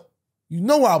still, you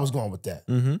know where I was going with that.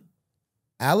 Mm-hmm.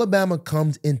 Alabama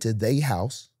comes into their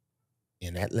house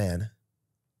in Atlanta,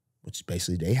 which is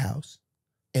basically their house,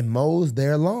 and mows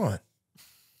their lawn.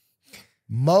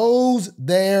 Mows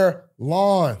their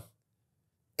lawn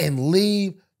and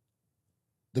leave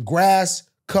the grass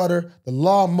cutter, the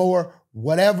lawnmower,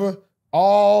 whatever,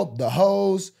 all the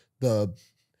hose, the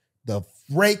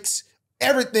rakes,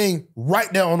 everything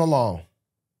right there on the lawn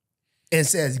and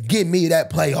says, give me that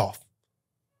playoff.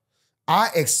 I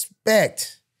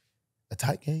expect a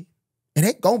tight game. It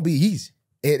ain't going to be easy.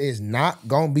 It is not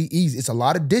going to be easy. It's a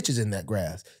lot of ditches in that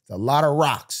grass. It's a lot of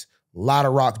rocks,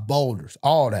 boulders,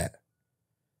 all that.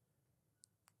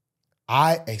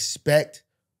 I expect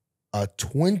a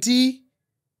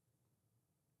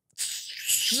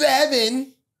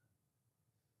 27.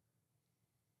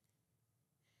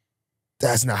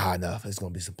 That's not high enough. It's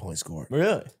going to be some points scored.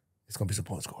 Really? It's going to be some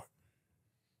points scored.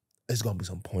 It's going to be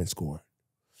some points scored.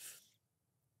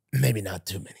 Maybe not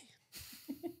too many.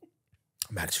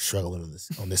 I'm actually struggling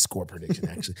on this score prediction,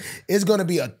 actually. It's going to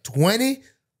be a 27,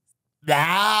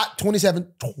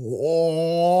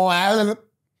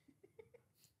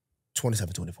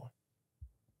 27-24.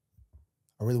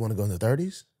 I really want to go in the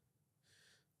 30s.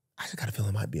 I just got a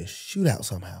feeling it might be a shootout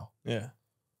somehow. Yeah.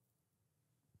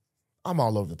 I'm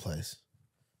all over the place.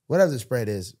 Whatever the spread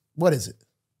is, what is it?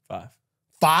 5.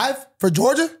 5 for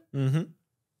Georgia? Mm-hmm.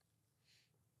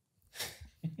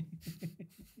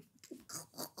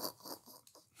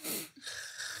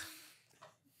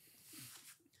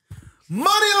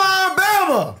 Moneyline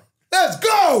Bama. Let's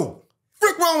go.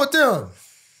 Frick wrong with them.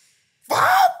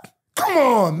 5? Come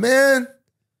on, man.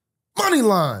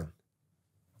 Moneyline.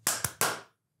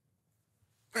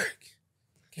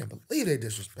 Can't believe they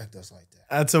disrespect us like that.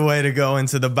 That's a way to go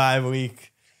into the bye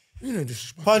week. You know,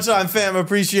 disrespect. Punchline fam,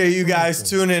 appreciate you guys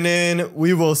tuning in.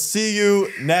 We will see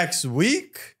you next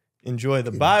week. Enjoy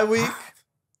the bye week.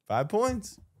 5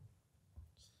 points.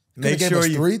 Make sure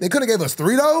you 3. They could have gave us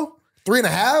 3 though.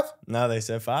 3.5. No, they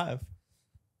said 5,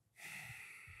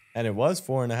 and it was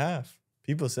 4.5.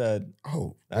 People said,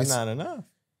 "Oh, that's not enough."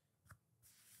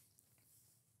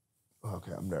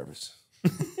 Okay, I'm nervous.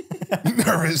 I'm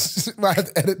nervous. I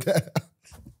have to edit that out.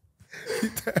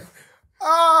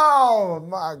 Oh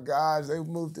my gosh, they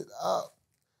moved it up.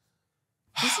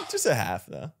 Just a half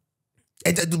though.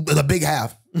 It's a big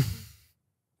half.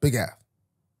 Big half.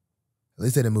 At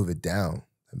least they didn't move it down.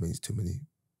 That means too many.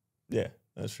 Yeah,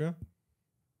 that's true.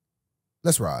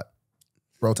 Let's ride.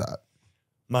 Roll Tide.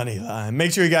 Money line.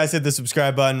 Make sure you guys hit the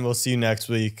subscribe button. We'll see you next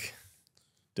week.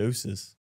 Deuces.